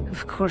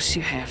 Of course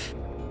you have.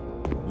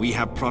 We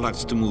have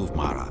products to move,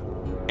 Mara.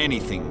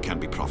 Anything can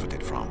be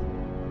profited from.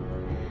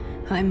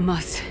 I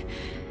must.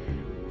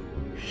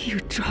 You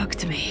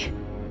drugged me.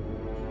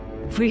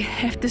 We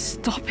have to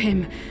stop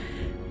him.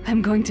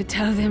 I'm going to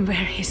tell them where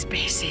his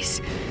base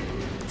is.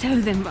 Tell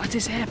them what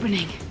is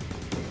happening.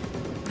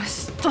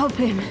 Stop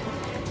him.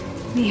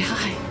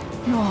 Mihai.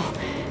 No.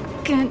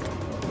 Can't.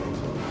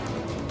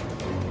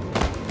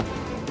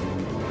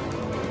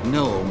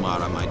 No,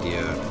 Mara, my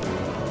dear.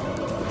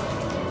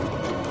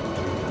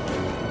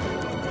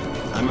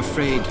 I'm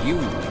afraid you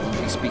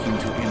won't be speaking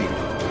to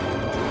anyone.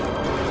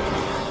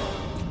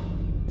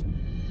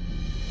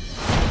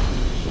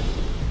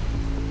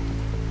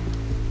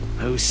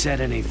 Who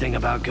said anything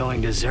about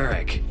going to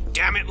Zurich?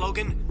 Damn it,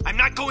 Logan. I'm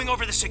not going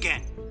over this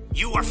again.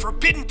 You are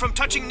forbidden from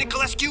touching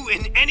Nicolescu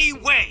in any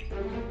way.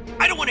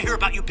 I don't want to hear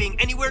about you being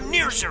anywhere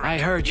near Zurich. I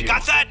heard you.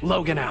 Got that?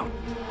 Logan out.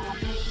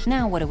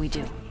 Now what do we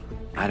do?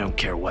 I don't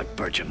care what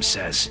Bertram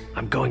says.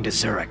 I'm going to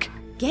Zurich.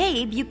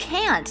 Gabe, you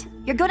can't.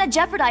 You're gonna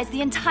jeopardize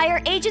the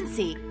entire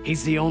agency.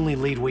 He's the only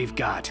lead we've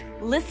got.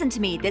 Listen to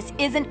me, this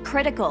isn't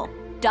critical.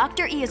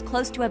 Dr. E is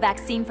close to a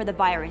vaccine for the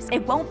virus.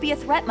 It won't be a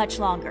threat much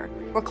longer.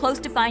 We're close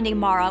to finding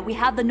Mara, we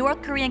have the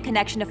North Korean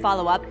connection to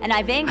follow up, and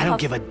Ivankov— I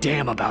don't give a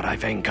damn about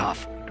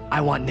Ivankov.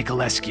 I want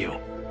Nicolescu.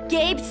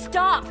 Gabe,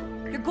 stop!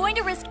 You're going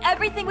to risk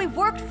everything we've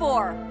worked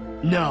for!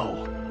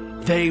 No.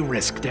 They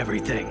risked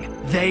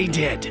everything. They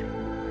did.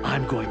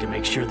 I'm going to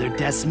make sure their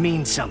deaths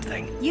mean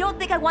something. You don't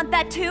think I want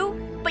that too?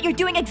 But you're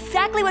doing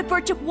exactly what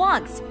Bertram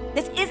wants.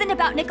 This isn't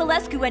about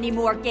Nicolescu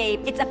anymore,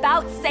 Gabe. It's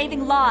about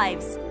saving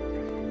lives.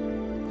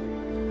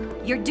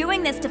 You're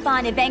doing this to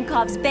find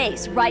Ivankov's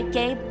base, right,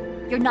 Gabe?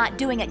 You're not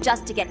doing it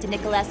just to get to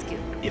Nicolescu.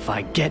 If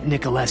I get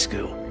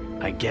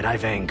Nicolescu, I get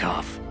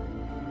Ivankov.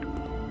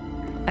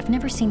 I've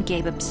never seen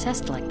Gabe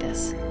obsessed like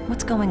this.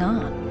 What's going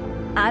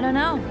on? I don't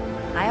know.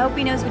 I hope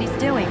he knows what he's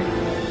doing.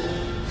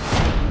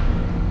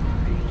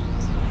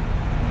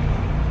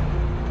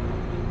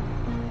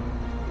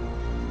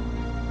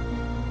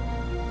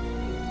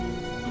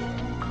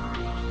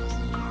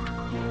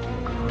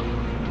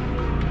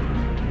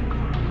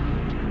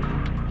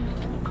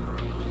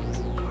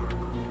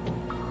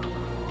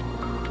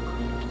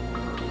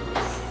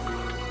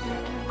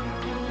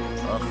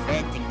 Au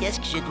fait, qu'est-ce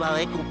que je dois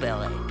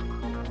récupérer?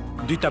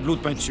 du tableau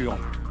de peinture.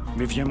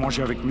 Mais viens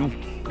manger avec nous.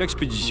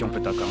 L'expédition peut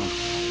attendre.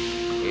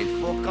 Il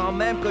faut quand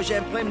même que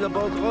j'imprime le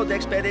beau gros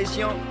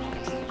d'expédition.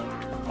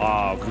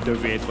 Ah, vous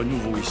devez être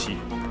nouveau ici.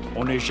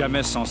 On n'est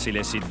jamais censé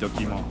laisser de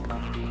documents.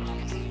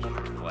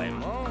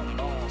 Vraiment?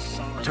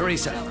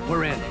 Teresa,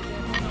 we're in.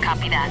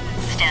 Copy that.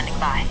 Standing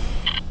by.